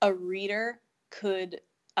a reader could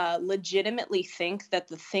legitimately think that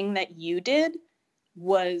the thing that you did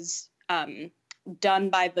was done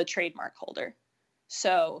by the trademark holder.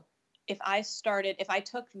 So if I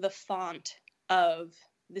took the font of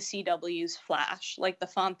the CW's Flash, like the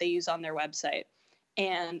font they use on their website,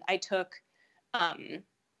 and I took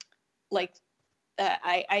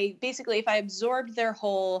I basically, if I absorbed their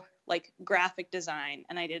whole like graphic design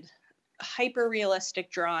and I did hyper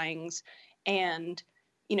realistic drawings and,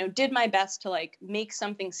 you know, did my best to like make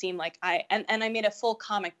something seem like I made a full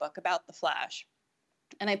comic book about the Flash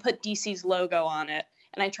and I put DC's logo on it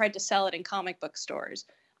and I tried to sell it in comic book stores,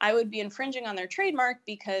 I would be infringing on their trademark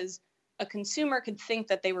because a consumer could think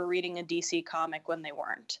that they were reading a DC comic when they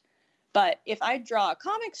weren't. But if I draw a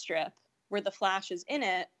comic strip where the Flash is in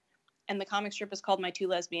it, and the comic strip is called My Two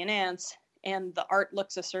Lesbian Aunts, and the art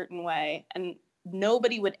looks a certain way, and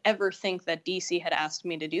nobody would ever think that DC had asked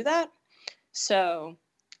me to do that. So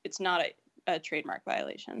it's not a trademark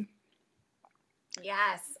violation.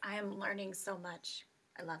 Yes, I am learning so much.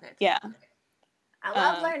 I love it. Yeah. I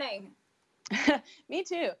love learning. Me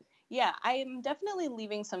too. Yeah, I am definitely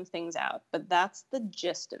leaving some things out, but that's the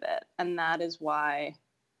gist of it. And that is why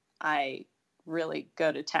I really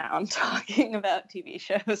go to town talking about TV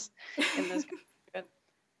shows in this.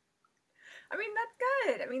 I mean, that's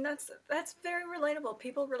good. I mean, that's very relatable.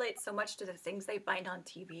 People relate so much to the things they find on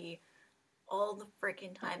TV all the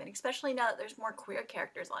freaking time, and especially now that there's more queer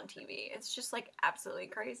characters on TV. It's just like absolutely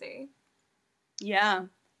crazy. Yeah,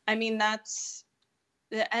 I mean that's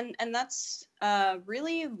a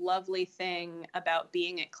really lovely thing about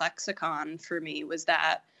being at Clexicon for me was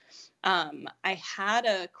that I had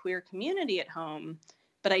a queer community at home,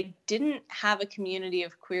 but I didn't have a community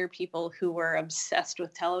of queer people who were obsessed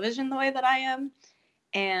with television the way that I am.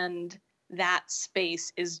 And that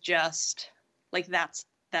space is just like, that's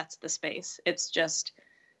the space. It's just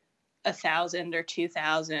 1,000 or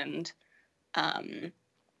 2,000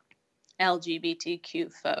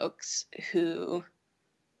 LGBTQ folks who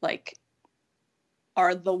like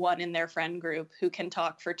are the one in their friend group who can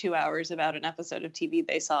talk for 2 hours about an episode of TV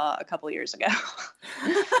they saw a couple years ago.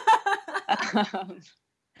 um,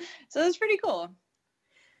 so it's pretty cool.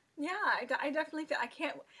 Yeah, I definitely feel,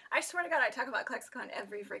 I swear to God, I talk about ClexaCon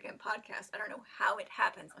every freaking podcast. I don't know how it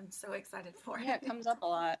happens. I'm so excited for it. Yeah, it comes up a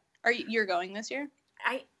lot. You're going this year?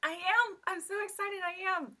 I am. I'm so excited.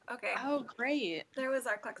 I am. Okay. Oh, great. There was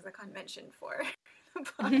our ClexaCon mention for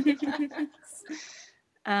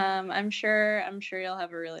I'm sure you'll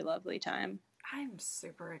have a really lovely time. I'm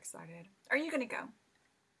super excited. Are you going to go?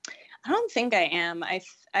 I don't think I am.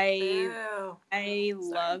 I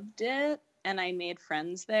loved it, and I made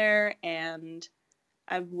friends there, and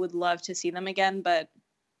I would love to see them again, but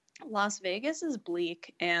Las Vegas is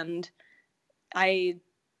bleak, and I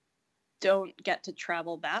don't get to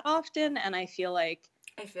travel that often, and I feel like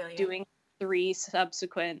doing 3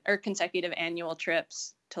 subsequent or consecutive annual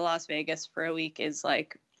trips to Las Vegas for a week is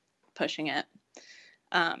like pushing it.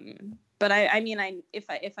 But I mean, if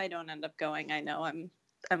I don't end up going, I know I'm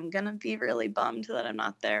gonna be really bummed that I'm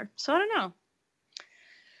not there. So I don't know.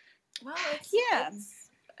 Well,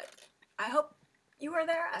 I hope you were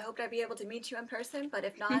there. I hope I'd be able to meet you in person. But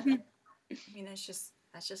if not, I mean, that's just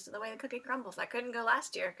the way the cookie crumbles. I couldn't go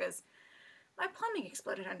last year because my plumbing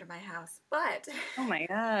exploded under my house. But oh my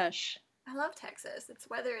gosh, I love Texas. Its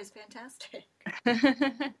weather is fantastic.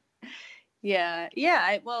 Yeah.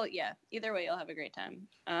 Either way, you'll have a great time.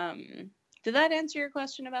 Did that answer your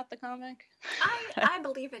question about the comic? I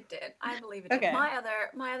believe it did. Okay. My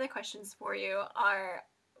other questions for you are: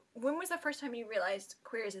 when was the first time you realized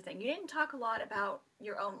queer is a thing? You didn't talk a lot about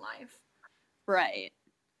your own life. Right.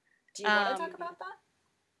 Do you want to talk about that?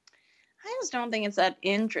 I just don't think it's that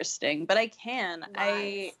interesting, but I can.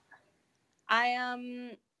 Nice.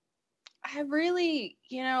 I really,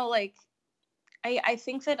 I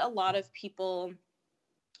think that a lot of people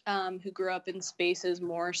who grew up in spaces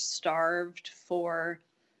more starved for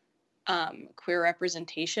queer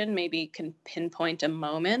representation maybe can pinpoint a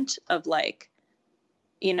moment of like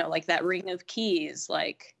that ring of keys,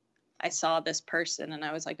 like I saw this person and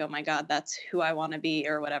I was like, oh my God, that's who I want to be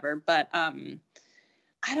or whatever. But I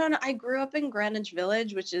don't know. I grew up in Greenwich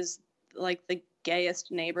Village, which is like the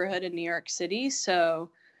gayest neighborhood in New York City.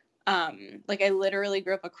 So I literally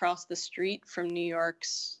grew up across the street from New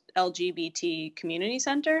York's LGBT community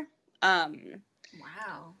center.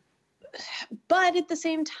 Wow. But at the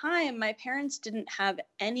same time, my parents didn't have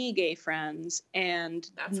any gay friends, and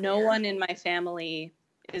no one in my family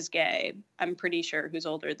is gay. I'm pretty sure, who's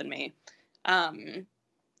older than me.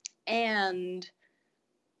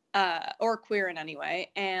 Or queer in any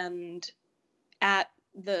way. And at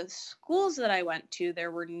the schools that I went to,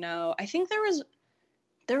 I think there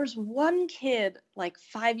was one kid like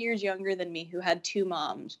 5 years younger than me who had 2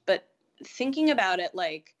 moms, but thinking about it,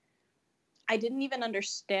 like, I didn't even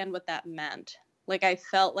understand what that meant. Like, I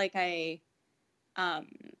felt like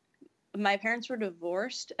my parents were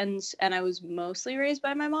divorced and I was mostly raised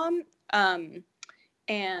by my mom.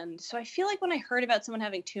 And so I feel like when I heard about someone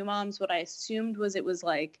having 2 moms, what I assumed was it was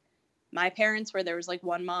like my parents, where there was like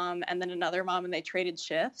one mom and then another mom and they traded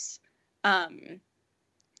shifts. So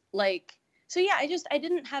yeah, I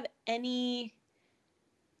didn't have any,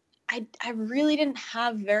 I really didn't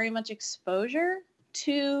have very much exposure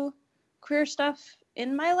to queer stuff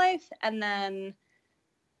in my life. And then,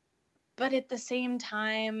 but at the same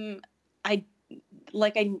time, I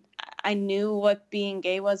knew what being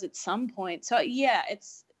gay was at some point. So yeah,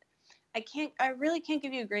 I really can't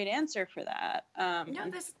give you a great answer for that.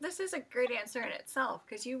 No, this is a great answer in itself,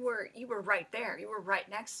 because you were right there. You were right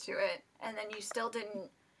next to it. And then you still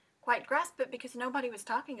didn't quite grasp it because nobody was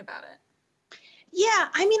talking about it. Yeah,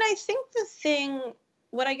 I mean, I think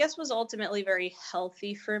what I guess was ultimately very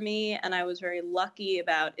healthy for me and I was very lucky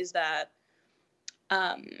about is that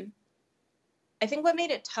I think what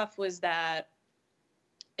made it tough was that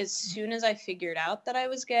as soon as I figured out that I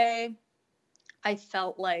was gay, I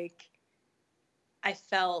felt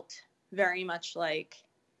very much like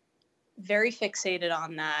very fixated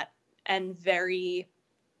on that and very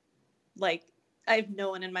like I have no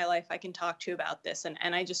one in my life I can talk to about this.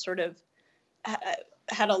 And I just sort of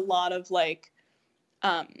had a lot of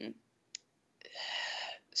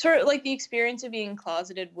sort of like the experience of being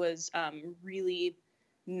closeted was really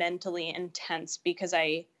mentally intense because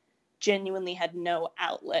I genuinely had no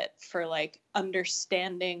outlet for like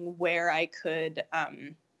understanding where I could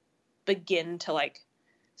begin to like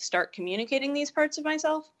start communicating these parts of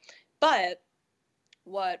myself. But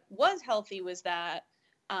what was healthy was that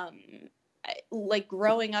like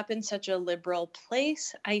growing up in such a liberal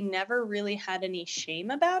place, I never really had any shame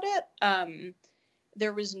about it.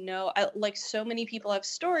 There was like so many people have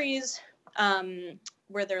stories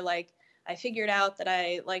where they're like, I figured out that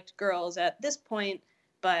I liked girls at this point,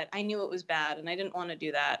 but I knew it was bad and I didn't want to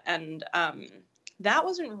do that. And that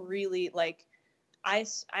wasn't really like, I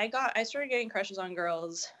started getting crushes on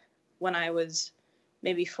girls when I was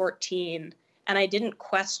maybe 14, and I didn't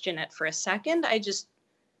question it for a second. I just,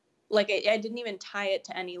 like, I didn't even tie it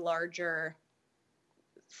to any larger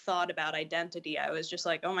thought about identity. I was just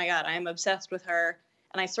like, oh my God, I am obsessed with her.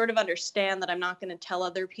 And I sort of understand that I'm not going to tell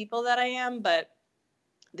other people that I am, but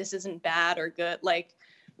this isn't bad or good. Like,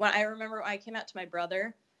 when I remember I came out to my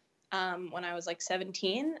brother when I was like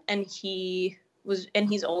 17, and he's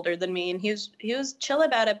older than me, and he was chill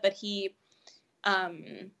about it, but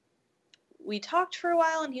we talked for a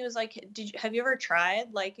while, and he was like, have you ever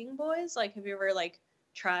tried liking boys? Like, have you ever like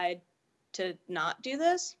tried to not do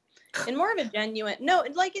this? In more of a genuine, no,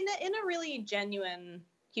 like in a really genuine,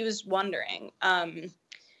 he was wondering. And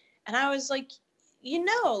I was like,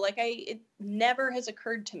 like it never has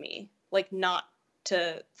occurred to me, like, not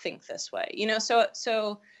to think this way,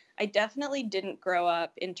 so I definitely didn't grow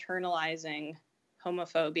up internalizing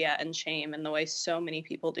homophobia and shame in the way so many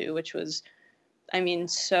people do, which was, I mean,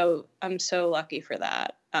 I'm so lucky for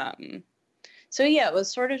that. So yeah, it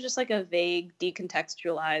was sort of just like a vague,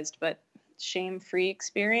 decontextualized, but shame-free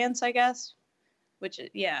experience, I guess, which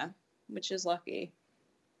is lucky.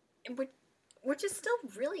 Which is still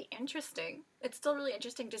really interesting. It's still really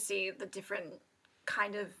interesting to see the different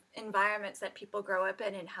kind of environments that people grow up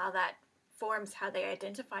in and how that forms how they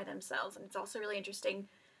identify themselves. And it's also really interesting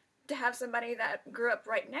to have somebody that grew up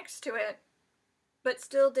right next to it, but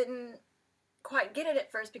still didn't quite get it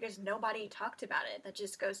at first because nobody talked about it. That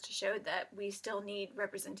just goes to show that we still need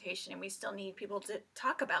representation and we still need people to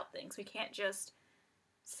talk about things. We can't just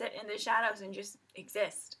sit in the shadows and just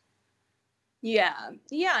exist. Yeah.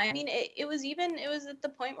 I mean, it was at the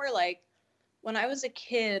point where, like, when I was a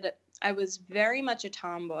kid, I was very much a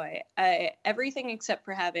tomboy. Everything except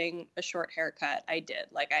for having a short haircut, I did.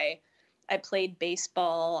 Like, I played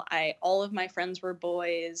baseball. All of my friends were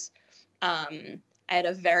boys. I had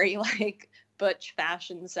a very like butch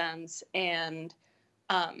fashion sense, and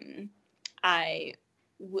I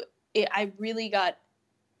really got,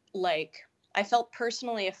 like, I felt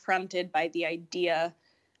personally affronted by the idea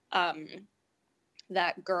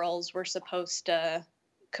that girls were supposed to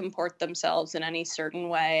comport themselves in any certain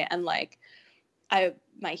way, and like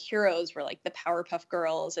my heroes were like the Powerpuff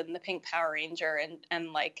Girls and the Pink Power Ranger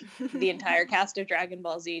and like the entire cast of Dragon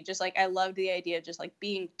Ball Z. Just like, I loved the idea of just like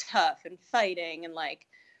being tough and fighting and like,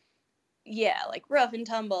 yeah, like rough and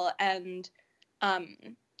tumble. And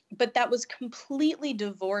but that was completely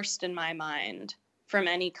divorced in my mind from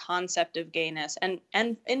any concept of gayness, and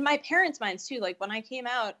in my parents' minds too. Like, when I came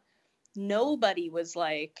out, nobody was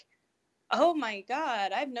like, oh my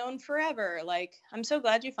God, I've known forever. Like, I'm so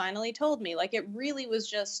glad you finally told me. Like, it really was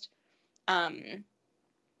just,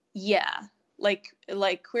 yeah, like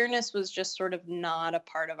queerness was just sort of not a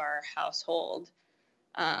part of our household.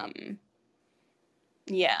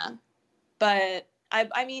 Yeah, but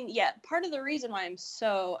I mean, yeah, part of the reason why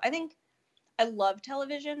I think I love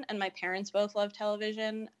television, and my parents both love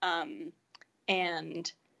television.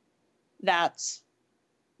 And that's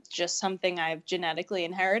just something I've genetically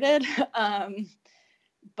inherited.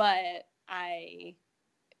 But I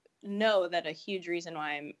know that a huge reason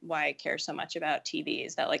why I care so much about TV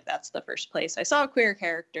is that, like, that's the first place I saw queer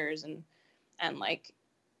characters and like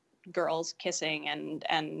girls kissing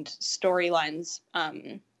and storylines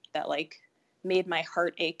that like made my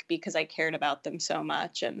heart ache because I cared about them so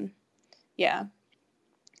much. And yeah,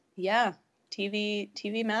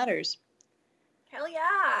 TV matters. Hell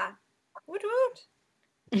yeah. Woot woot.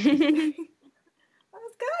 That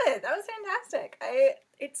was good. That was fantastic.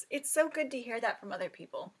 It's so good to hear that from other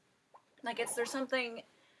people. Like, there's something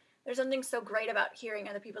so great about hearing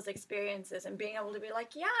other people's experiences and being able to be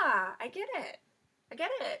like, yeah, I get it.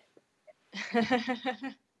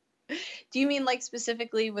 Do you mean like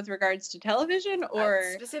specifically with regards to television,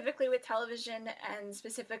 or specifically with television, and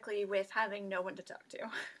specifically with having no one to talk to?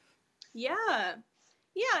 Yeah,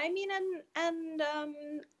 I mean, and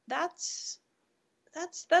that's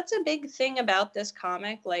a big thing about this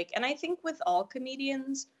comic. Like, and I think with all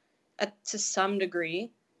comedians, to some degree,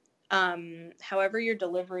 however you're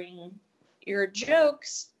delivering your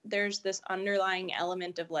jokes, there's this underlying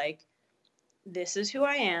element of like, this is who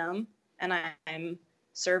I am, and I'm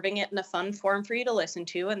serving it in a fun form for you to listen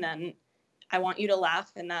to, and then I want you to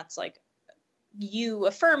laugh, and that's like you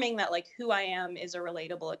affirming that like who I am is a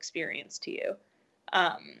relatable experience to you.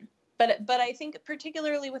 But I think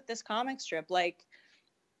particularly with this comic strip, like,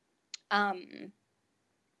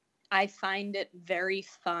 I find it very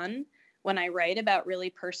fun when I write about really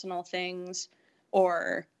personal things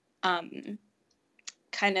or kind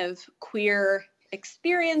of queer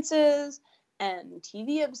experiences and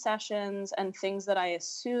TV obsessions and things that I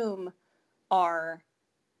assume are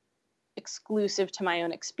exclusive to my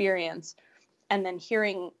own experience, and then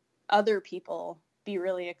hearing other people be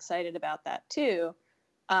really excited about that too,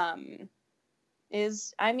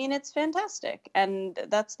 it's fantastic. And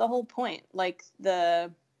that's the whole point. Like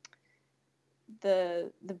the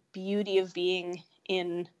beauty of being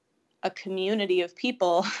in a community of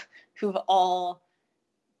people who've all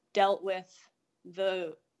dealt with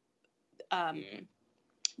the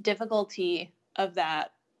difficulty of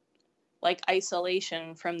that, like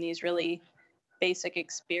isolation from these really basic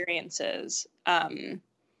experiences,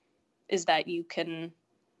 is that you can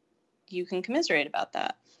commiserate about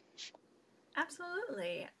that.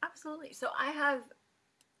 Absolutely. So I have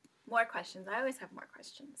more questions. I always have more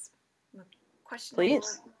questions. Questionable.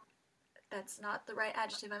 Please. That's not the right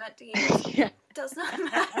adjective I meant to use. Yeah. It does not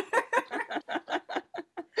matter.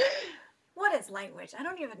 What is language? I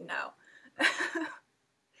don't even know.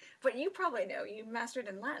 But you probably know. You mastered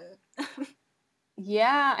in Latin.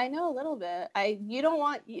 Yeah, I know a little bit. I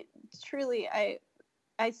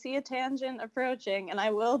see a tangent approaching, and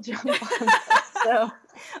I will jump on that. So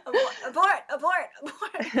abort.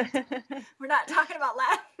 We're not talking about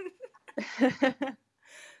Latin.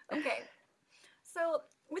 Okay. So,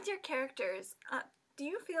 with your characters, do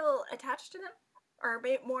you feel attached to them, or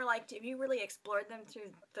more like, have you really explored them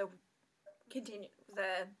through the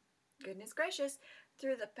goodness gracious,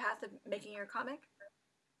 through the path of making your comic?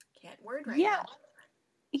 Can't word right now.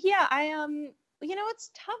 Yeah, I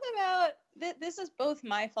what's tough about this is both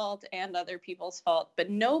my fault and other people's fault, but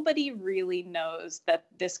nobody really knows that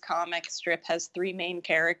this comic strip has 3 main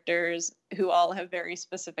characters who all have very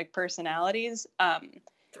specific personalities.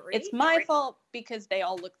 3? It's my fault because they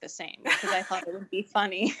all look the same, because I thought it would be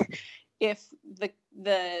funny if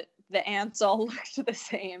the ants all looked the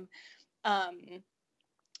same.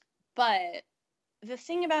 But the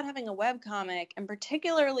thing about having a webcomic, and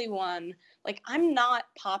particularly one, like, I'm not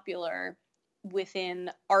popular within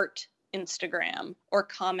art Instagram or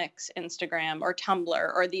comics Instagram or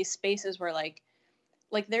Tumblr or these spaces where like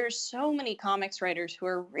there's so many comics writers who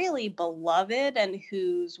are really beloved and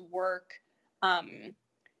whose work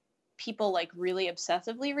people like really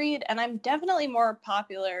obsessively read. And I'm definitely more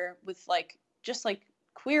popular with like just like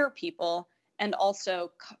queer people and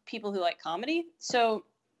also people who like comedy. So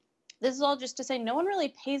this is all just to say no one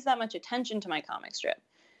really pays that much attention to my comic strip.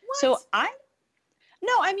 What? So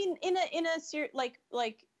in a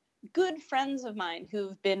like good friends of mine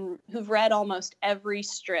who've read almost every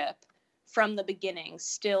strip from the beginning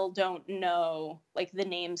still don't know like the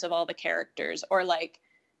names of all the characters, or like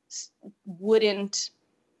wouldn't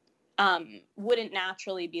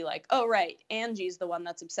naturally be like, oh right, Angie's the one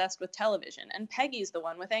that's obsessed with television and Peggy's the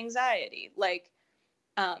one with anxiety. Like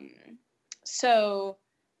so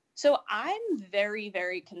I'm very,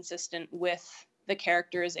 very consistent with the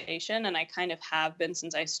characterization, and I kind of have been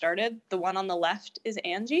since I started. The one on the left is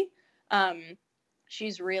Angie.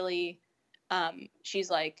 She's really, she's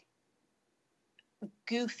like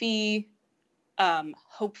goofy,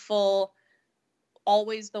 hopeful,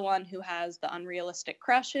 always the one who has the unrealistic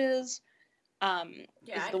crushes.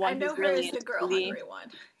 Is the one I know who's her really as the girl hungry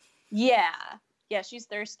one. Yeah, she's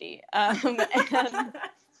thirsty.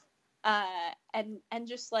 And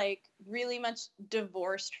just like really much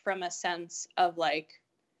divorced from a sense of like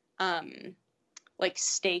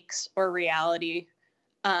stakes or reality.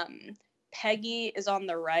 Peggy is on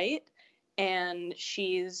the right, and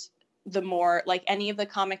she's the more like any of the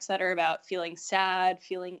comics that are about feeling sad,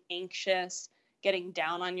 feeling anxious, getting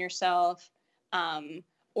down on yourself,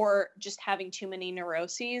 or just having too many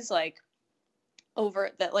neuroses. Like over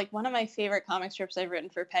that, like one of my favorite comic strips I've written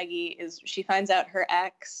for Peggy is she finds out her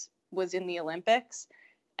ex was in the Olympics,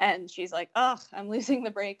 and she's like, oh, I'm losing the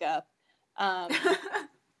breakup.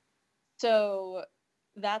 So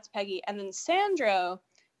that's Peggy. And then Sandro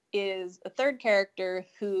is a third character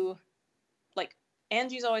who, like,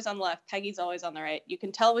 Angie's always on the left, Peggy's always on the right. You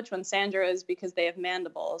can tell which one Sandro is because they have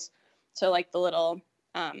mandibles. So like the little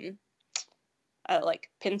like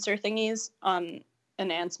pincer thingies on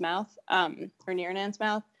an ant's mouth, or near an ant's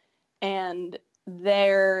mouth. And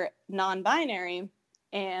they're non-binary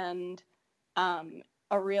and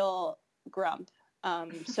a real grump.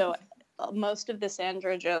 So most of the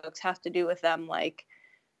Sandro jokes have to do with them, like,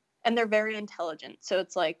 and they're very intelligent. So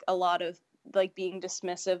it's like a lot of like being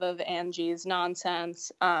dismissive of Angie's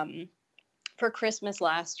nonsense. For Christmas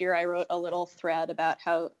last year, I wrote a little thread about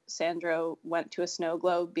how Sandro went to a snow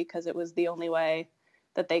globe because it was the only way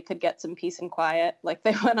that they could get some peace and quiet, like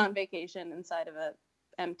they went on vacation inside of a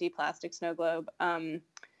empty plastic snow globe.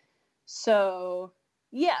 So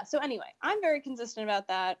anyway, I'm very consistent about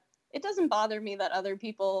that. It doesn't bother me that other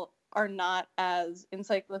people are not as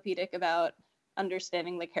encyclopedic about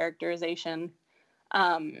understanding the characterization.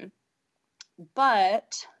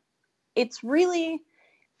 But it's really,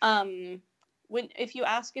 if you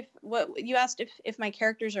asked if my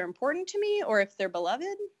characters are important to me or if they're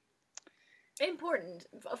beloved. Important.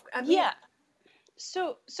 Yeah.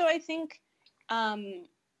 So I think, I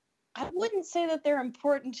wouldn't say that they're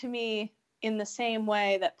important to me in the same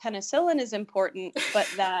way that penicillin is important, but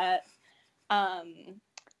that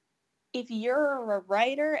if you're a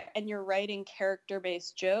writer and you're writing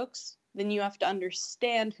character-based jokes, then you have to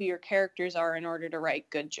understand who your characters are in order to write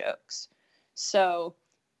good jokes. So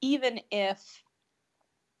even if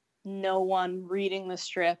no one reading the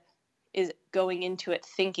strip is going into it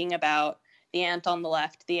thinking about the ant on the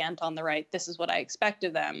left, the ant on the right, this is what I expect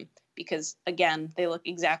of them, because again, they look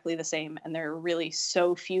exactly the same and there are really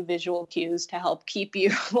so few visual cues to help keep you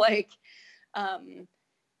from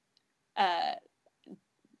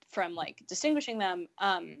like distinguishing them.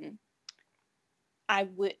 I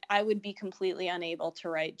would be completely unable to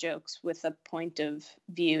write jokes with a point of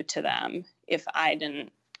view to them if I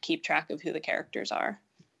didn't keep track of who the characters are.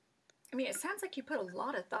 I mean, it sounds like you put a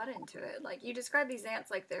lot of thought into it. Like, you describe these ants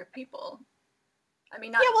like they're people. I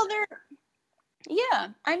mean, not... Yeah, well,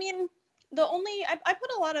 I mean, I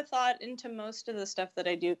put a lot of thought into most of the stuff that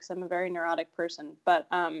I do because I'm a very neurotic person. But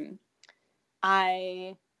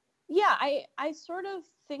I sort of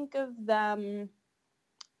think of them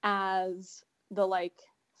as the like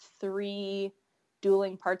three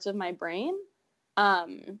dueling parts of my brain.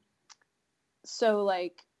 So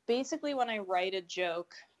like basically when I write a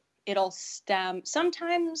joke, it'll stem.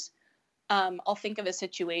 Sometimes I'll think of a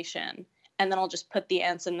situation and then I'll just put the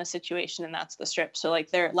ants in the situation and that's the strip. So like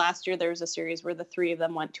last year there was a series where the three of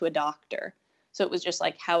them went to a doctor. So it was just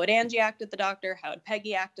like, how would Angie act at the doctor? How would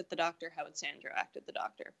Peggy act at the doctor? How would Sandra act at the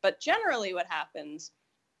doctor? But generally what happens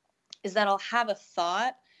is that I'll have a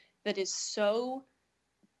thought that is so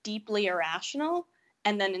deeply irrational.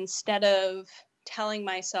 And then instead of telling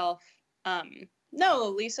myself, no,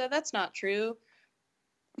 Lisa, that's not true,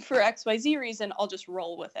 for XYZ reason, I'll just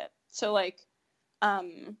roll with it. So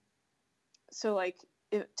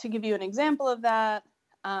to give you an example of that,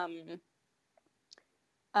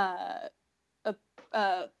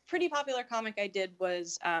 a pretty popular comic I did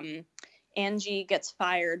was Angie gets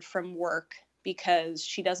fired from work because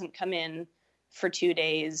she doesn't come in for 2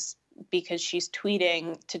 days because she's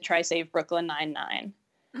tweeting to try save Brooklyn Nine-Nine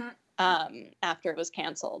after it was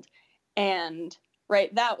canceled. And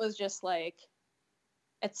right, that was just like,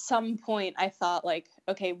 at some point I thought like,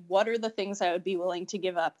 okay, what are the things I would be willing to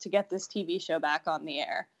give up to get this TV show back on the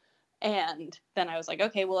air? And then I was like,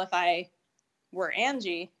 okay, well, if I were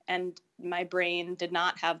Angie and my brain did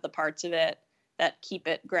not have the parts of it that keep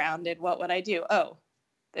it grounded, what would I do? Oh,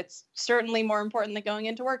 it's certainly more important than going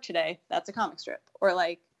into work today. That's a comic strip. Or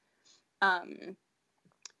like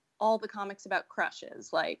all the comics about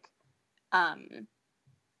crushes, like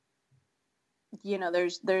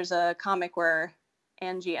there's a comic where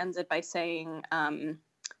Angie ends it by saying,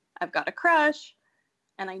 I've got a crush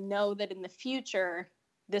and I know that in the future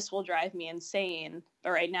this will drive me insane,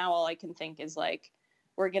 but right now all I can think is like,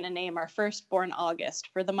 we're gonna name our firstborn August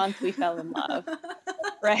for the month we fell in love.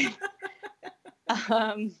 Right.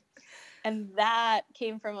 And that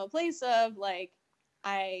came from a place of like,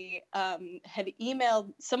 someone had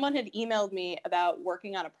emailed me about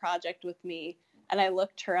working on a project with me, and I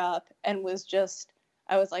looked her up and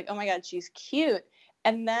I was like, oh my God, she's cute.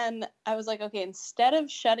 And then I was like, okay, instead of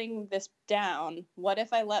shutting this down, what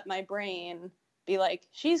if I let my brain be like,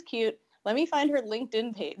 she's cute, let me find her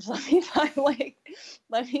LinkedIn page. Let me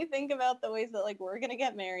think about the ways that like we're gonna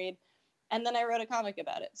get married. And then I wrote a comic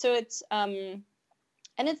about it. So it's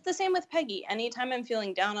and it's the same with Peggy. Anytime I'm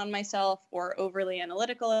feeling down on myself or overly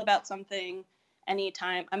analytical about something,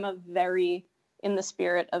 anytime I'm in the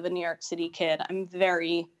spirit of a New York City kid, I'm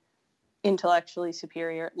very intellectually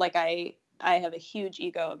superior. Like I have a huge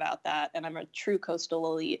ego about that, and I'm a true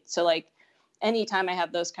coastal elite. So like anytime I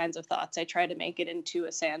have those kinds of thoughts, I try to make it into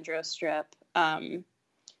a Sandro strip.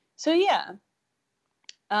 So yeah.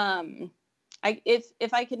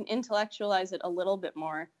 If I can intellectualize it a little bit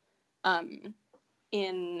more,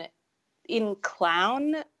 in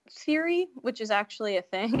clown theory, which is actually a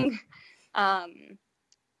thing,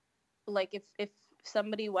 like if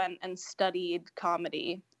somebody went and studied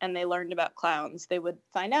comedy and they learned about clowns, they would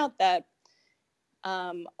find out that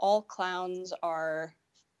all clowns are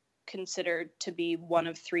considered to be one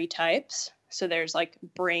of three types. So there's like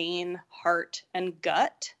brain, heart, and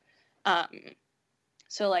gut.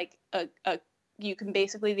 So like you can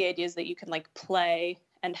basically, the idea is that you can like play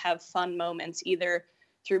and have fun moments either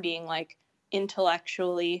through being like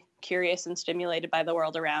intellectually curious and stimulated by the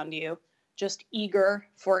world around you, just eager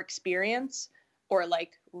for experience, or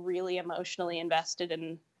like really emotionally invested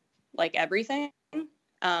in like everything.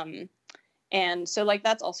 And so like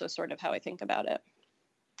that's also sort of how I think about it.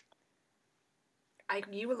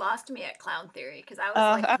 You lost me at clown theory because I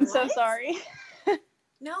was like, I'm what? so sorry.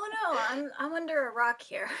 No, I'm under a rock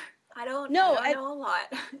here. I don't No, know a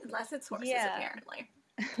lot unless it's horses, apparently.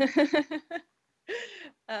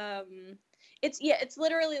 It's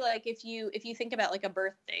literally like if you think about like a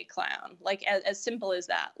birthday clown, like as simple as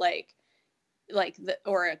that, like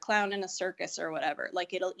or a clown in a circus or whatever,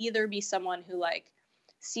 like it'll either be someone who like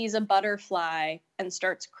sees a butterfly and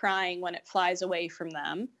starts crying when it flies away from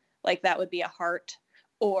them, like that would be a heart,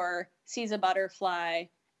 or sees a butterfly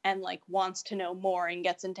and like wants to know more and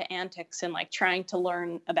gets into antics and like trying to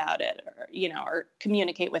learn about it, or or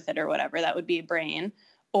communicate with it or whatever, that would be a brain,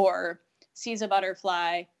 or sees a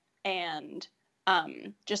butterfly and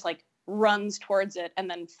just like runs towards it and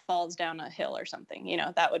then falls down a hill or something,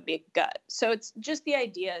 that would be gut. So it's just, the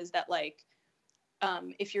idea is that like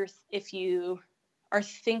if you are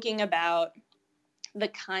thinking about the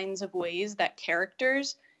kinds of ways that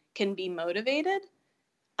characters can be motivated,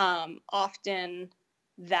 often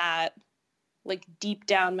that like deep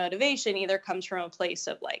down motivation either comes from a place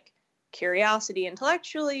of like curiosity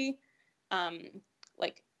intellectually,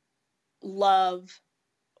 like love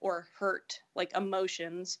or hurt, like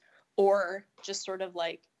emotions, or just sort of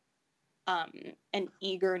like an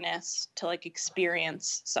eagerness to like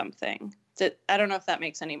experience something. I don't know if that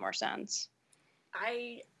makes any more sense.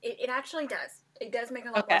 It actually does. It does make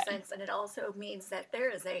a lot more sense, and it also means that there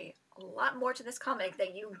is a lot more to this comic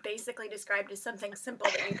that you basically described as something simple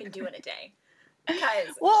that you can do in a day.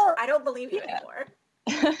 Because I don't believe you anymore.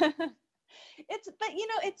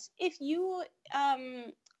 It's if you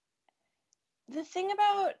the thing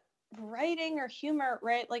about writing or humor,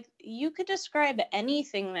 right? Like you could describe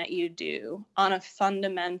anything that you do on a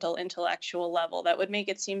fundamental intellectual level that would make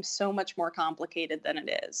it seem so much more complicated than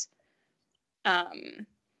it is.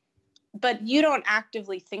 But you don't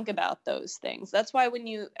actively think about those things. That's why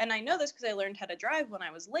and I know this because I learned how to drive when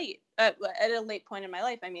I was at a late point in my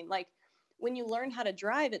life. I mean, like when you learn how to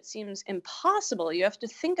drive, it seems impossible. You have to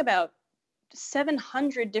think about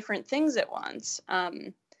 700 different things at once.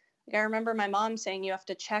 Like I remember my mom saying you have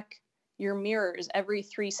to check your mirrors every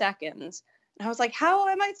 3 seconds. And I was like, how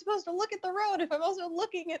am I supposed to look at the road if I'm also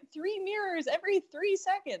looking at 3 mirrors every 3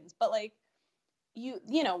 seconds? But like,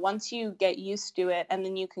 once you get used to it, and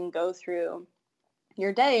then you can go through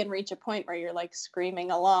your day and reach a point where you're like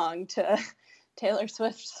screaming along to Taylor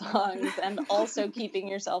Swift songs and also keeping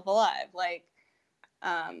yourself alive. Like,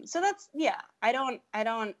 so that's, I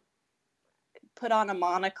don't put on a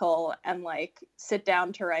monocle and like sit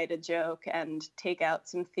down to write a joke and take out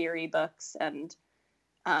some theory books and,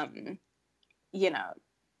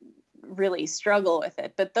 really struggle with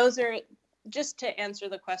it. But those are, just to answer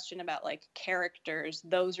the question about like characters,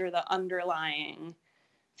 those are the underlying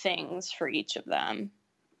things for each of them.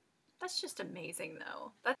 That's just amazing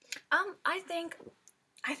though. I think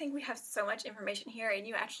we have so much information here, and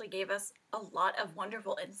you actually gave us a lot of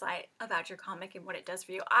wonderful insight about your comic and what it does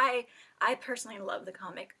for you. I personally love the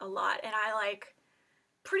comic a lot, and I like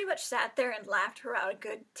pretty much sat there and laughed for about a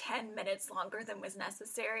good 10 minutes longer than was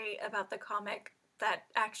necessary about the comic that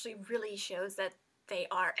actually really shows that they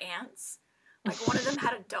are ants. Like one of them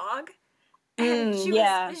had a dog, and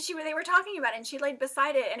they were talking about it, and she laid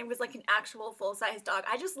beside it, and it was like an actual full-size dog.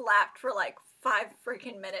 I just laughed for like 5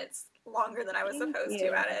 freaking minutes longer than I was supposed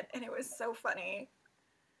to at it, and it was so funny.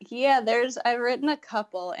 Yeah, I've written a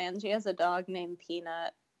couple. Angie has a dog named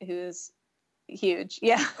Peanut who's huge.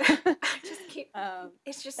 Yeah.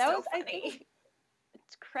 It's just so funny.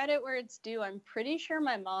 It's credit where it's due. I'm pretty sure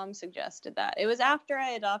my mom suggested that. It was after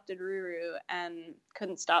I adopted Ruru and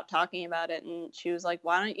couldn't stop talking about it, and she was like,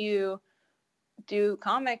 why don't you do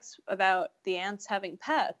comics about the ants having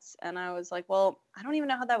pets? And I was like, well, I don't even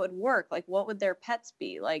know how that would work. Like, what would their pets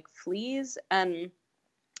be? Like fleas? And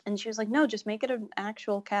she was like, no, just make it an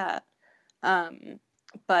actual cat.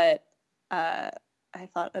 But I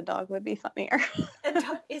thought a dog would be funnier. A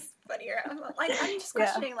dog is funnier. I'm just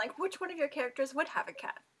questioning, like, which one of your characters would have a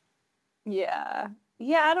cat? Yeah,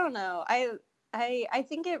 I don't know. I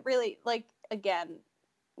think it really, like, again,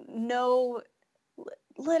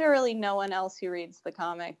 literally no one else who reads the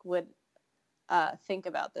comic would think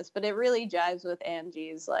about this, but it really jives with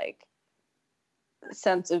Angie's like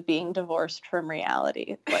sense of being divorced from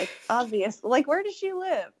reality. Like, obvious. Like, where does she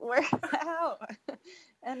live? Where? How?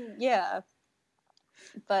 And yeah,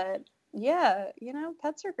 but yeah,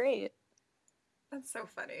 pets are great. That's so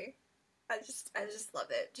funny. I just love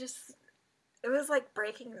it. It was like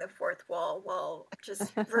breaking the fourth wall while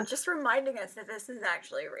just reminding us that this is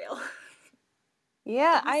actually real.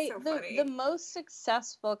 Yeah, So the most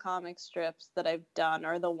successful comic strips that I've done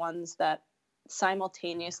are the ones that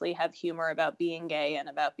simultaneously have humor about being gay and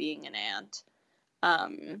about being an ant.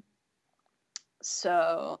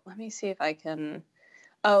 So let me see if I can.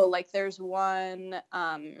 Oh, like there's one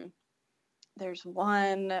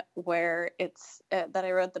where it's that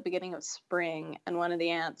I wrote at the beginning of spring, and one of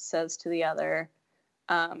the ants says to the other,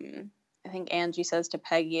 I think Angie says to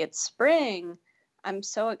Peggy, "It's spring. I'm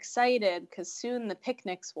so excited because soon the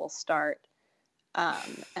picnics will start."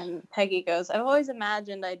 And Peggy goes, "I've always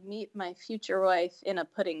imagined I'd meet my future wife in a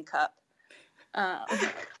pudding cup."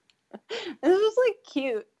 This was like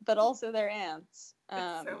cute, but also they're ants.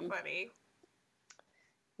 It's so funny.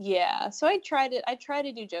 Yeah, so I try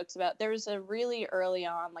to do jokes about. There was a really early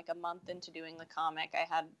on, like a month into doing the comic, I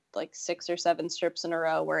had like 6 or 7 strips in a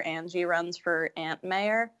row where Angie runs for Ant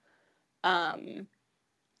Mayor, and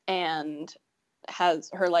has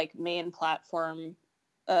her like main platform,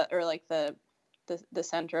 or like the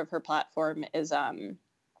center of her platform is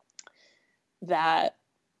that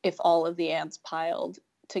if all of the ants piled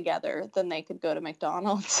together, then they could go to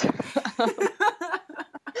McDonald's.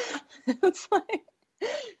 It's like,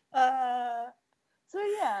 so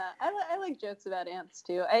yeah, I like jokes about ants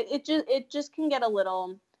too. It just can get a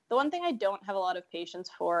little. The one thing I don't have a lot of patience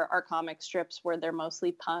for are comic strips where they're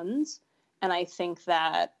mostly puns, and I think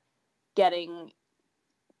that getting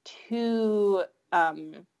too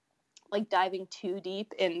like diving too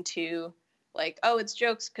deep into like, oh, it's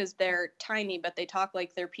jokes because they're tiny but they talk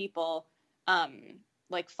like they're people,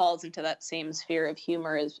 like falls into that same sphere of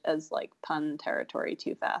humor as like pun territory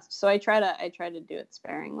too fast. So I try to do it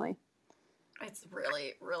sparingly. It's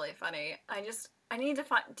really, really funny. I need to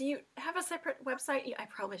find. Do you have a separate website? I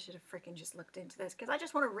probably should have freaking just looked into this because I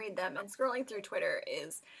just want to read them. And scrolling through Twitter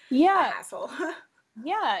is a hassle.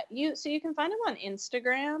 Yeah, you can find them on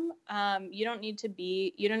Instagram. You don't need to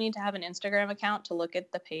have an Instagram account to look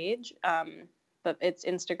at the page. But it's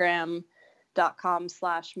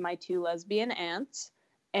instagram.com/my2lesbianants,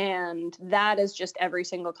 and that is just every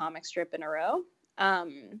single comic strip in a row.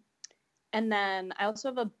 And then I also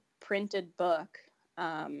have a printed book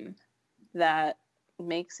that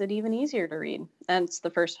makes it even easier to read, and it's the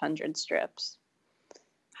first 100 strips.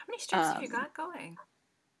 How many strips have you got going?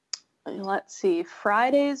 Let's see.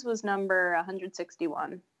 Fridays was number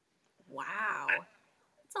 161. Wow.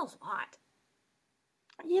 That's a lot.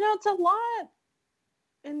 It's a lot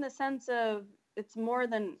in the sense of it's more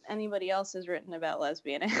than anybody else has written about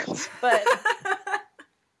lesbian ants. But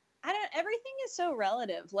everything is so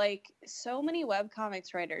relative. Like, so many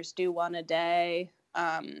webcomics writers do one a day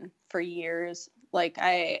for years. Like,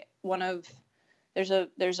 there's a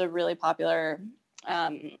really popular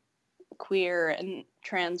queer and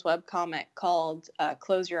trans webcomic called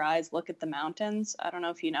Close Your Eyes, Look at the Mountains. I don't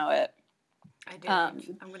know if you know it. I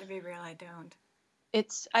don't. I'm going to be real, I don't.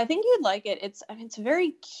 I think you'd like it. It's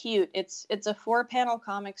very cute. It's a 4-panel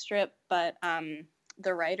comic strip, but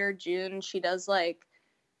the writer June, she does like,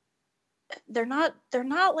 they're not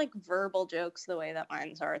like verbal jokes the way that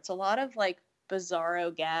mine are. It's a lot of like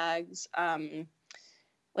bizarro gags.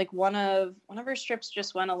 Like one of her strips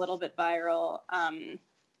just went a little bit viral.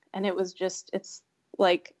 And it was it's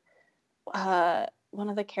like, one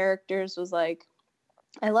of the characters was like,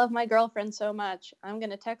 "I love my girlfriend so much, I'm going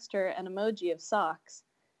to text her an emoji of socks."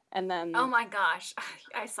 And then... Oh my gosh.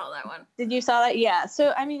 I saw that one. Did you saw that? Yeah.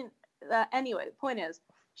 So, I mean, anyway, the point is,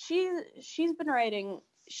 she's been writing,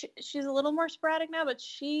 she's a little more sporadic now, but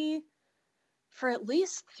she, for at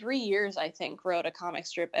least 3 years, I think, wrote a comic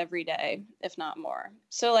strip every day, if not more.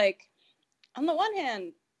 So, like, on the one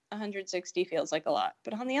hand, 160 feels like a lot,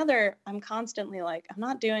 but on the other, I'm constantly like, I'm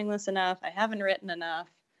not doing this enough. I haven't written enough.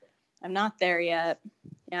 I'm not there yet.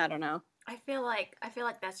 Yeah, I don't know. I feel like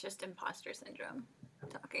that's just imposter syndrome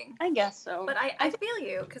talking. I guess so. But I feel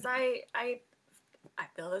you, because I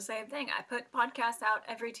feel the same thing. I put podcasts out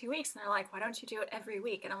every 2 weeks, and they're like, "Why don't you do it every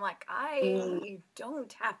week?" And I'm like, I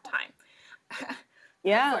don't have time.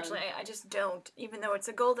 Yeah. Unfortunately, I just don't. Even though it's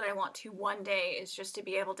a goal that I want to one day, is just to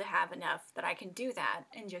be able to have enough that I can do that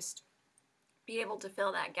and just be able to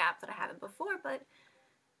fill that gap that I haven't before. But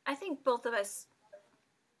I think both of us,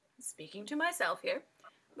 speaking to myself here,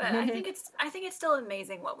 but I think it's still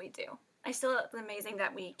amazing what we do. I still, it's amazing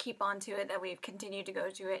that we keep on to it, that we've continued to go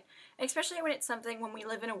to it, especially when it's something, when we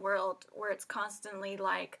live in a world where it's constantly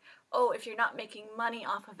like, oh, if you're not making money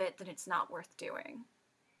off of it, then it's not worth doing.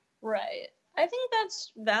 Right. I think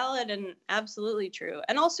that's valid and absolutely true.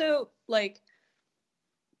 And also, like,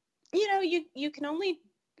 you know, you can only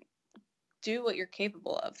do what you're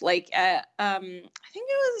capable of. Like, I think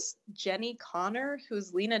it was Jenny Connor,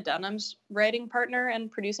 who's Lena Dunham's writing partner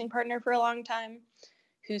and producing partner for a long time,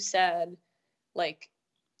 who said, like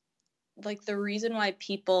the reason why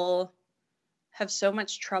people have so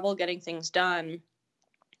much trouble getting things done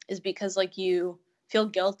is because, like, you feel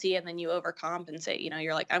guilty and then you overcompensate. You know,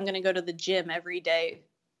 you're like, I'm going to go to the gym every day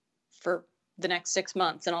for the next 6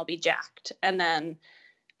 months and I'll be jacked. And then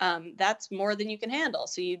that's more than you can handle.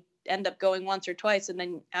 So you end up going once or twice, and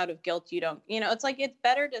then out of guilt, you don't, you know, it's like, it's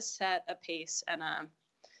better to set a pace and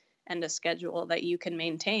a schedule that you can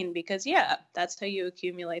maintain, because yeah, that's how you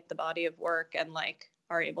accumulate the body of work and, like,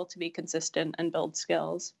 are able to be consistent and build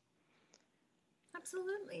skills.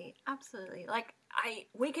 Absolutely. Absolutely. Like,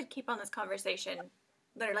 we could keep on this conversation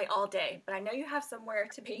literally all day, but I know you have somewhere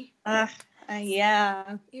to be.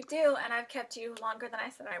 Yeah. You do, and I've kept you longer than I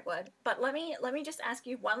said I would. But let me just ask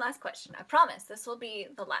you one last question. I promise this will be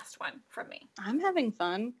the last one from me. I'm having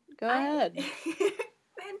fun. Go ahead.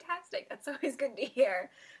 Fantastic. That's always good to hear.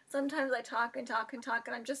 Sometimes I talk and talk and talk,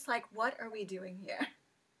 and I'm just like, what are we doing here?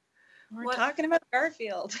 We're talking about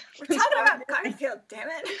Garfield. We're talking about Garfield, damn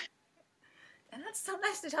it. And that's so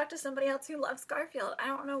nice to talk to somebody else who loves Garfield. I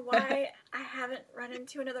don't know why I haven't run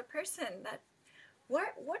into another person that...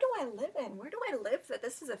 Where do I live in? Where do I live that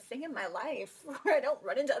this is a thing in my life where I don't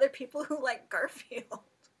run into other people who like Garfield?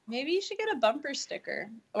 Maybe you should get a bumper sticker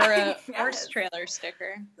or a horse trailer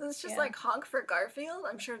sticker. It's just like honk for Garfield.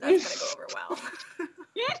 I'm sure that's going to go over well.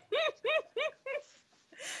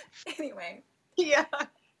 Anyway. Yeah.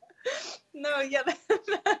 No, yeah.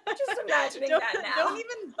 Just imagining that now. Don't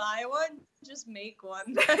even buy one. Just make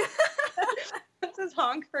one. That says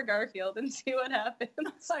honk for Garfield and see what happens.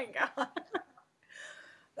 Oh my god.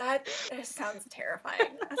 That sounds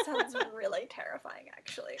terrifying. That sounds really terrifying,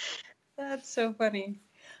 actually. That's so funny.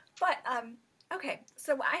 But, okay,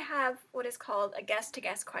 so I have what is called a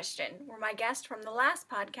guest-to-guest question, where my guest from the last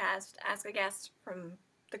podcast asks a guest from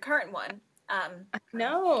the current one.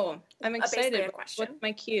 No, I'm excited. What's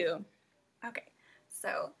my cue? Okay,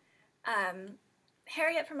 so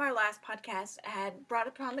Harriet from our last podcast had brought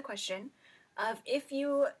upon the question of if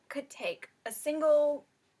you could take a single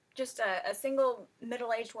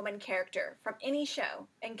middle-aged woman character from any show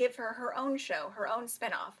and give her her own show, her own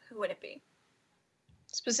spinoff, who would it be?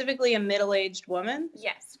 Specifically a middle-aged woman?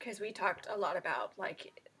 Yes, because we talked a lot about,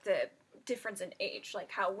 like, the difference in age,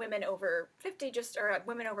 like how women over 50 or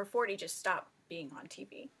women over 40 just stop being on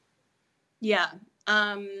TV. Yeah.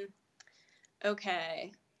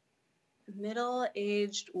 Okay.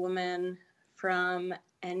 Middle-aged woman from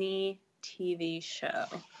any TV show.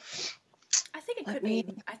 I think it could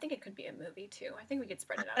be. I think it could be a movie too. I think we could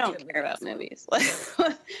spread it out. I don't care about movies.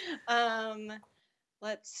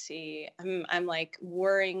 Let's see. I'm like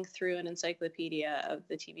whirring through an encyclopedia of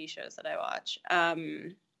the TV shows that I watch.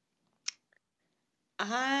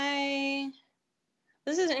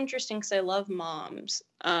 This is interesting because I love moms.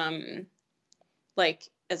 Like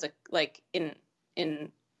as a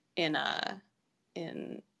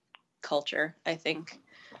in culture, I think.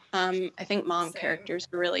 I think mom characters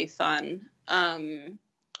are really fun.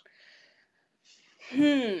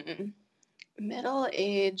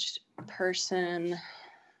 Middle-aged person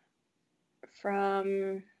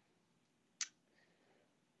from...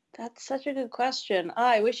 That's such a good question.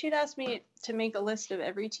 I wish you'd asked me to make a list of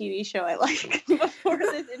every TV show I like before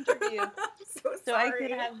this interview. So I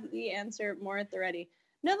could have the answer more at the ready.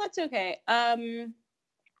 No, that's okay.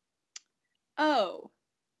 Oh,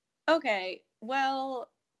 okay. Well,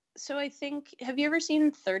 so I think, have you ever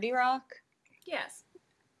seen 30 Rock? Yes.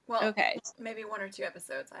 Well, okay. Maybe 1 or 2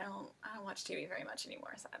 episodes. I don't watch TV very much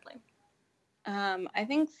anymore, sadly. I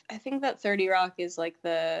think that 30 Rock is like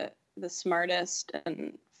the smartest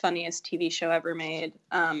and funniest TV show ever made.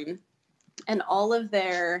 And all of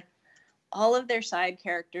their side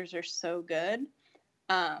characters are so good.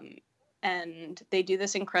 And they do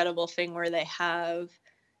this incredible thing where they have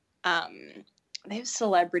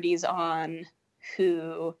celebrities on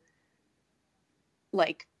who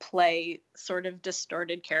like play sort of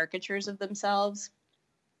distorted caricatures of themselves.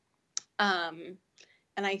 And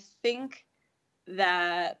I think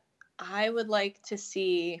that I would like to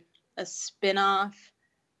see a spin-off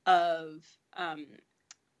of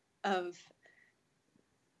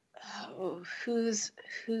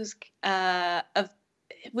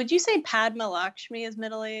would you say Padma Lakshmi is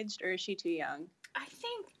middle-aged, or is she too young? I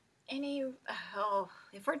think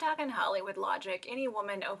if we're talking Hollywood logic, any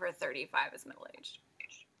woman over 35 is middle-aged.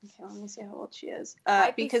 Okay, let me see how old she is.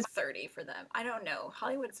 Might because be 30 for them. I don't know.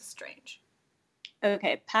 Hollywood's strange.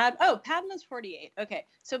 Okay, Padma's 48. Okay,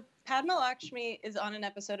 so Padma Lakshmi is on an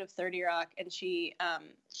episode of 30 Rock, and she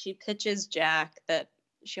pitches Jack that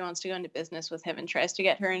she wants to go into business with him and tries to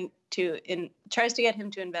get him to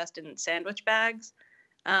invest in sandwich bags,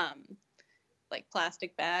 like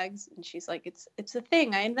plastic bags, and she's like, it's a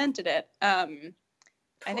thing, I invented it. I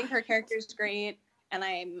think her character is great, and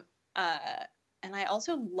I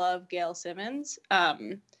also love Gail Simmons.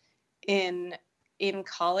 In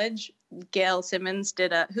college, Gail Simmons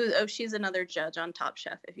did she's another judge on Top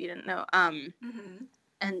Chef, if you didn't know.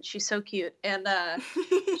 And she's so cute. And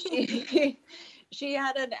she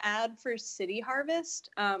had an ad for City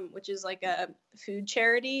Harvest, which is like a food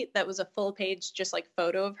charity that was a full page, just like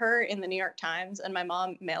photo of her in the New York Times. And my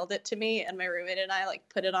mom mailed it to me, and my roommate and I like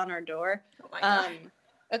put it on our door. Oh my God.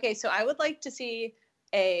 Okay, so I would like to see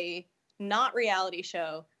a not reality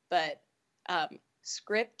show, but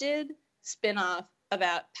scripted spin-off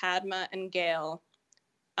about Padma and Gail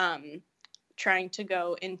trying to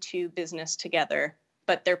go into business together,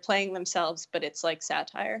 but they're playing themselves, but it's like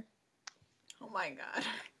satire. Oh my God.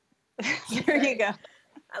 There you go.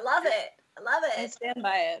 I love it. I stand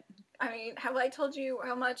by it. I mean, have I told you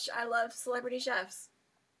how much I love celebrity chefs?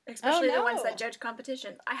 Especially the ones that judge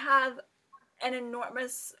competitions. I have an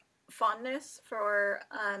enormous fondness for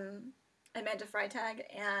Amanda Freitag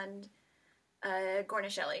and Gorna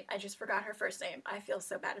Shelley. I just forgot her first name. I feel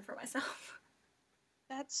so bad for myself.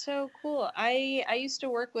 That's so cool. I used to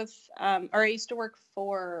work with,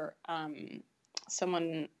 for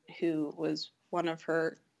someone who was one of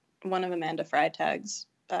Amanda Freitag's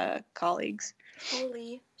colleagues.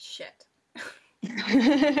 Holy shit.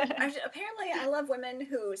 Apparently, I love women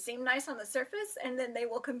who seem nice on the surface, and then they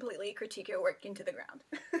will completely critique your work into the ground.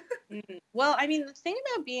 Well, I mean, the thing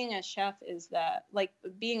about being a chef is that, like,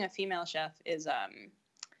 being a female chef is,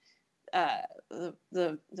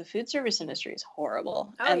 the food service industry is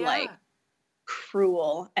horrible like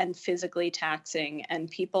cruel and physically taxing, and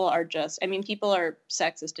people are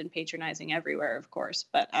sexist and patronizing everywhere, of course,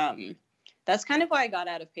 but that's kind of why I got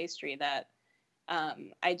out of pastry. That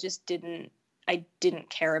I didn't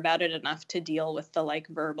care about it enough to deal with the like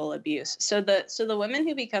verbal abuse. So the women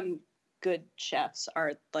who become good chefs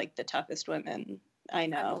are like the toughest women I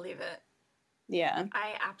know. I believe it. Yeah.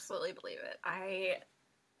 I absolutely believe it. I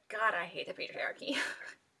hate the patriarchy.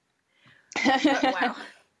 Wow.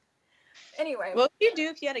 Anyway. What would you do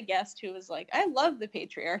if you had a guest who was like, I love the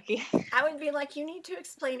patriarchy? I would be like, you need to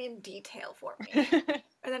explain in detail for me.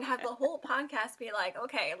 And then have the whole podcast be like,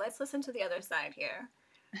 okay, let's listen to the other side here.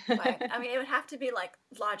 But, I mean, it would have to be like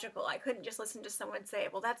logical. I couldn't just listen to someone say,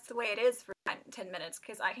 well, that's the way it is for 10 minutes,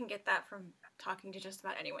 because I can get that from talking to just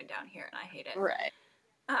about anyone down here, and I hate it. Right.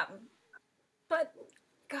 But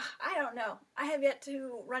God, I don't know. I have yet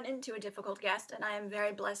to run into a difficult guest, and I am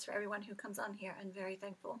very blessed for everyone who comes on here and very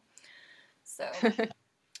thankful. So,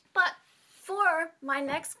 but for my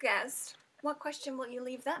next guest, what question will you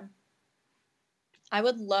leave them? I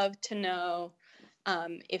would love to know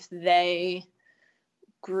if they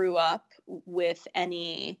grew up with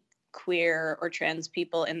any queer or trans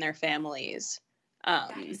people in their families.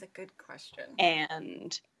 That is a good question.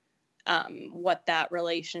 And what that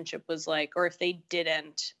relationship was like, or if they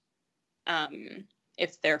didn't,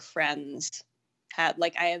 if their friends had,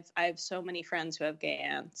 like, I have so many friends who have gay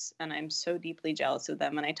aunts, and I'm so deeply jealous of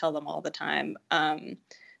them, and I tell them all the time.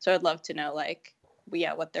 So I'd love to know, like,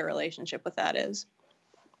 what their relationship with that is.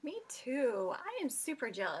 Me too. I am super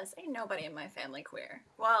jealous. Ain't nobody in my family queer.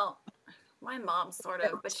 Well, my mom sort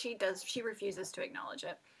of, but she refuses to acknowledge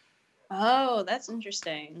it. Oh, that's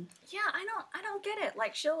interesting. Yeah, I don't get it.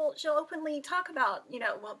 Like, she'll openly talk about,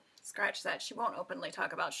 scratch that. She won't openly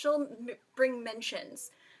talk about. She'll bring mentions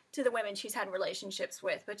to the women she's had relationships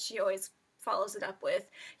with, but she always follows it up with,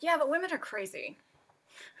 yeah, but women are crazy.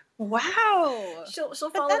 Wow. She'll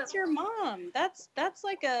follow. But that's your mom. That's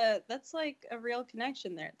like a real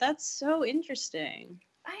connection there. That's so interesting.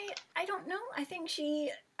 I don't know. I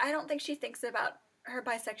don't think she thinks about her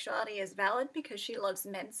bisexuality as valid because she loves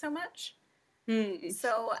men so much.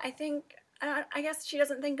 So I guess she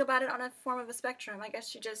doesn't think about it on a form of a spectrum. I guess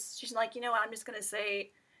she's like, I'm just gonna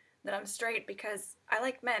say that I'm straight because I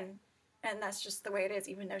like men, and that's just the way it is,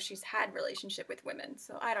 even though she's had relationship with women.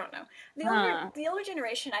 So I don't know. The older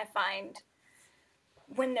generation, I find,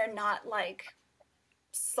 when they're not like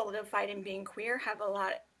solidified in being queer, have a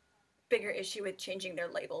lot bigger issue with changing their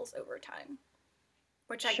labels over time,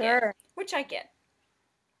 which I get.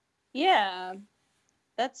 Yeah.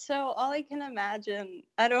 That's so, all I can imagine,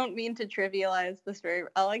 I don't mean to trivialize this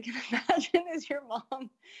all I can imagine is your mom,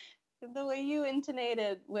 the way you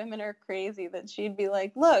intonated women are crazy, that she'd be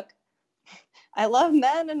like, look, I love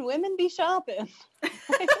men and women be shopping.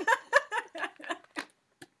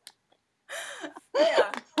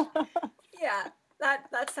 Yeah. Yeah.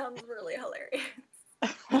 That sounds really hilarious.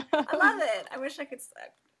 I love it. I wish I could.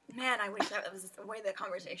 Man, I wish that was the way the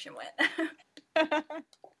conversation went.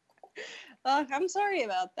 I'm sorry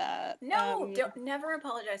about that. No, don't never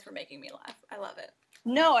apologize for making me laugh. I love it.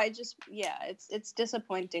 No, it's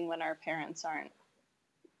disappointing when our parents aren't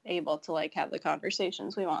able to like have the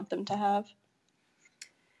conversations we want them to have.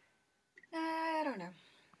 I don't know.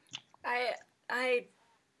 I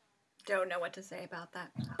don't know what to say about that.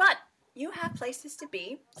 But you have places to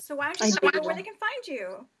be, so why don't you tell people where they can find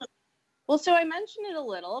you? Well, so I mentioned it a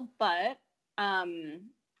little, but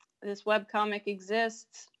this webcomic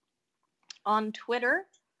exists on Twitter.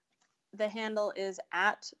 The handle is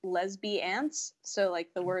 @lesbiants, so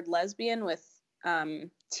like the word lesbian with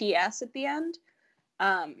TS at the end.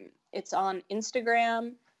 It's on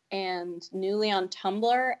Instagram and newly on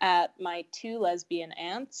Tumblr at my 2 lesbian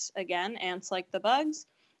ants. Again, ants like the bugs.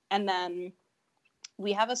 And then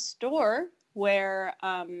we have a store where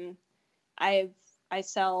I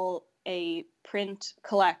sell a print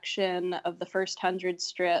collection of the first 100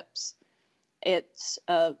 strips. It's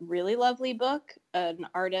a really lovely book. An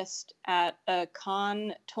artist at a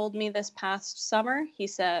con told me this past summer. He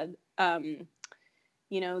said,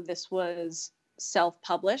 this was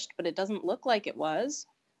self-published, but it doesn't look like it was,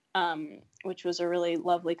 which was a really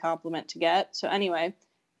lovely compliment to get. So anyway,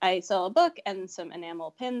 I sell a book and some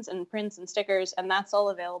enamel pins and prints and stickers, and that's all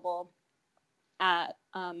available at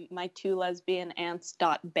my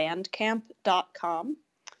 2lesbianants.bandcamp.com.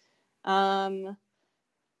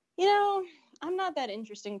 I'm not that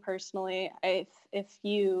interesting personally. If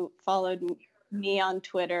you followed me on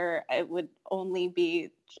Twitter, it would only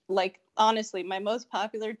be like, honestly, my most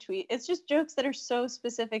popular tweet, it's just jokes that are so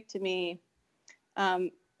specific to me. My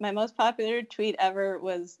most popular tweet ever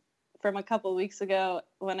was from a couple weeks ago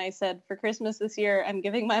when I said, for Christmas this year, I'm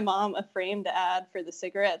giving my mom a framed ad for the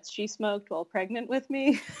cigarettes she smoked while pregnant with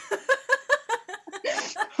me.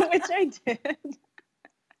 Which I did.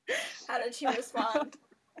 How did she respond?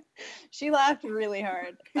 She laughed really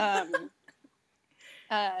hard.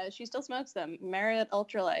 She still smokes them, Marriott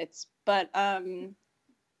Ultralights. But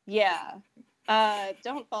yeah,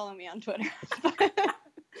 don't follow me on Twitter.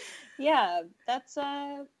 Yeah, that's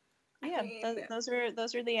those are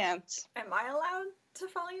the ants. Am I allowed to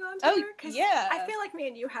follow you on Twitter? Oh, yeah. I feel like me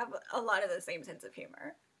and you have a lot of the same sense of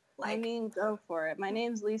humor. I mean, go for it. My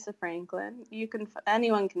name's Lisa Franklin.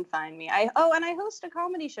 Anyone can find me. And I host a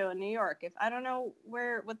comedy show in New York. If I don't know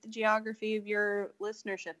what the geography of your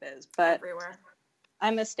listenership is, but everywhere.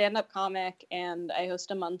 I'm a stand-up comic and I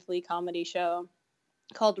host a monthly comedy show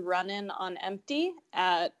called Runnin' on Empty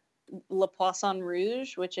at Le Poisson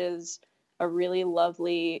Rouge, which is a really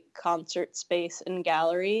lovely concert space and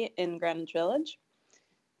gallery in Greenwich Village.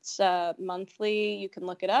 It's monthly. You can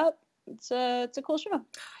look it up. It's a cool show.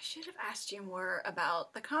 I should have asked you more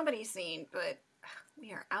about the comedy scene, but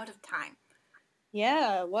we are out of time.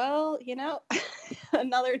 Yeah, well,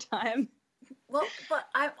 another time. Well, but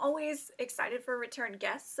I'm always excited for return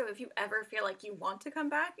guests, so if you ever feel like you want to come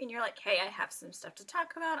back and you're like, hey, I have some stuff to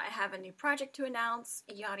talk about, I have a new project to announce,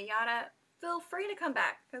 yada yada, feel free to come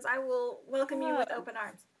back, because I will welcome you with open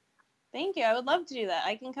arms. Thank you. I would love to do that.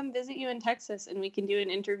 I can come visit you in Texas and we can do an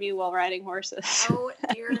interview while riding horses. Oh,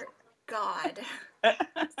 dear God.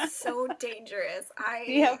 So dangerous.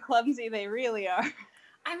 See how clumsy they really are.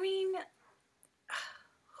 I mean,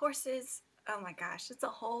 horses, oh my gosh, it's a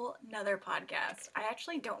whole nother podcast. I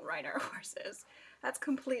actually don't ride our horses. That's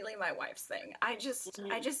completely my wife's thing. I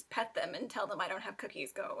just pet them and tell them I don't have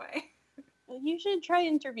cookies, go away. You should try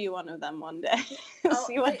interview one of them one day.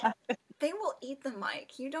 See what happens. They will eat the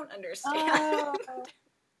mic. You don't understand. Oh,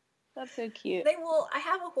 that's so cute. They will. I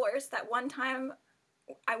have a horse that one time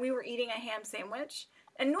we were eating a ham sandwich,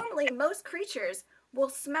 and normally most creatures will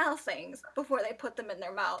smell things before they put them in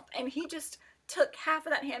their mouth, and he just took half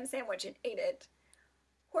of that ham sandwich and ate it.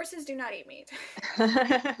 Horses do not eat meat.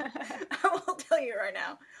 I will tell you right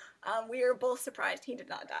now. We are both surprised he did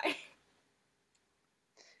not die.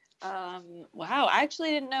 Wow, I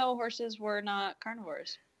actually didn't know horses were not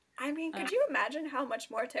carnivores. I mean, could you imagine how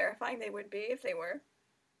much more terrifying they would be if they were?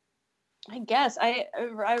 I guess. I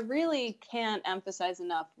really can't emphasize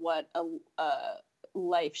enough what a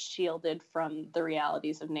life shielded from the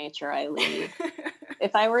realities of nature I lead.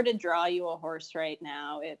 If I were to draw you a horse right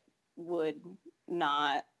now, it would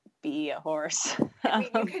not be a horse. I mean,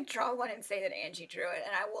 you could draw one and say that Angie drew it,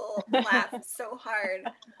 and I will laugh so hard.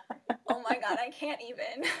 Oh my god, I can't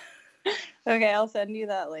even. Okay, I'll send you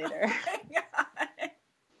that later. Oh my god.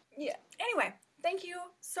 Yeah. Anyway, thank you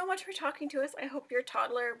so much for talking to us. I hope your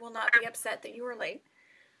toddler will not be upset that you were late.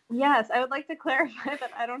 Yes, I would like to clarify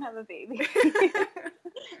that I don't have a baby.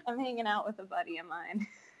 I'm hanging out with a buddy of mine.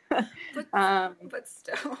 But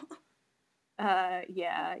still.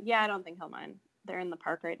 Yeah, I don't think he'll mind. They're in the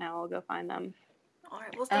park right now. I'll go find them. All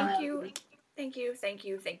right. Well, thank you. Thank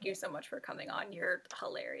you so much for coming on. You're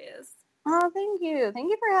hilarious. Oh, thank you. Thank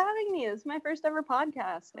you for having me. This is my first ever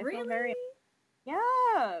podcast. I feel very...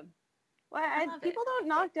 Yeah. Well, people don't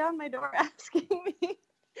knock down my door asking me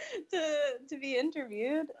to be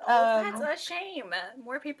interviewed. Oh, that's a shame.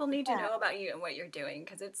 More people need to know about you and what you're doing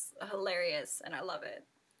because it's hilarious and I love it.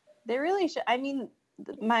 They really should. I mean,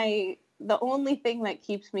 the only thing that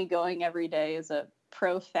keeps me going every day is a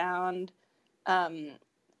profound,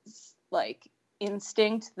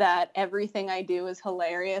 instinct that everything I do is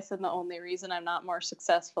hilarious, and the only reason I'm not more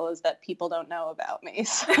successful is that people don't know about me.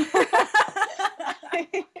 So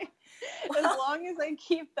as long as I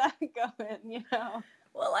keep that going,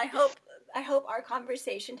 Well, I hope our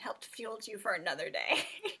conversation helped fuel you for another day.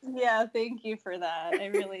 Yeah, thank you for that. I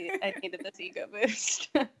needed this ego boost.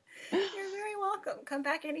 You're very welcome. Come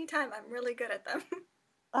back anytime. I'm really good at them.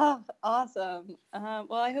 Oh, awesome.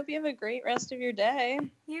 Well, I hope you have a great rest of your day.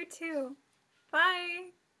 You too.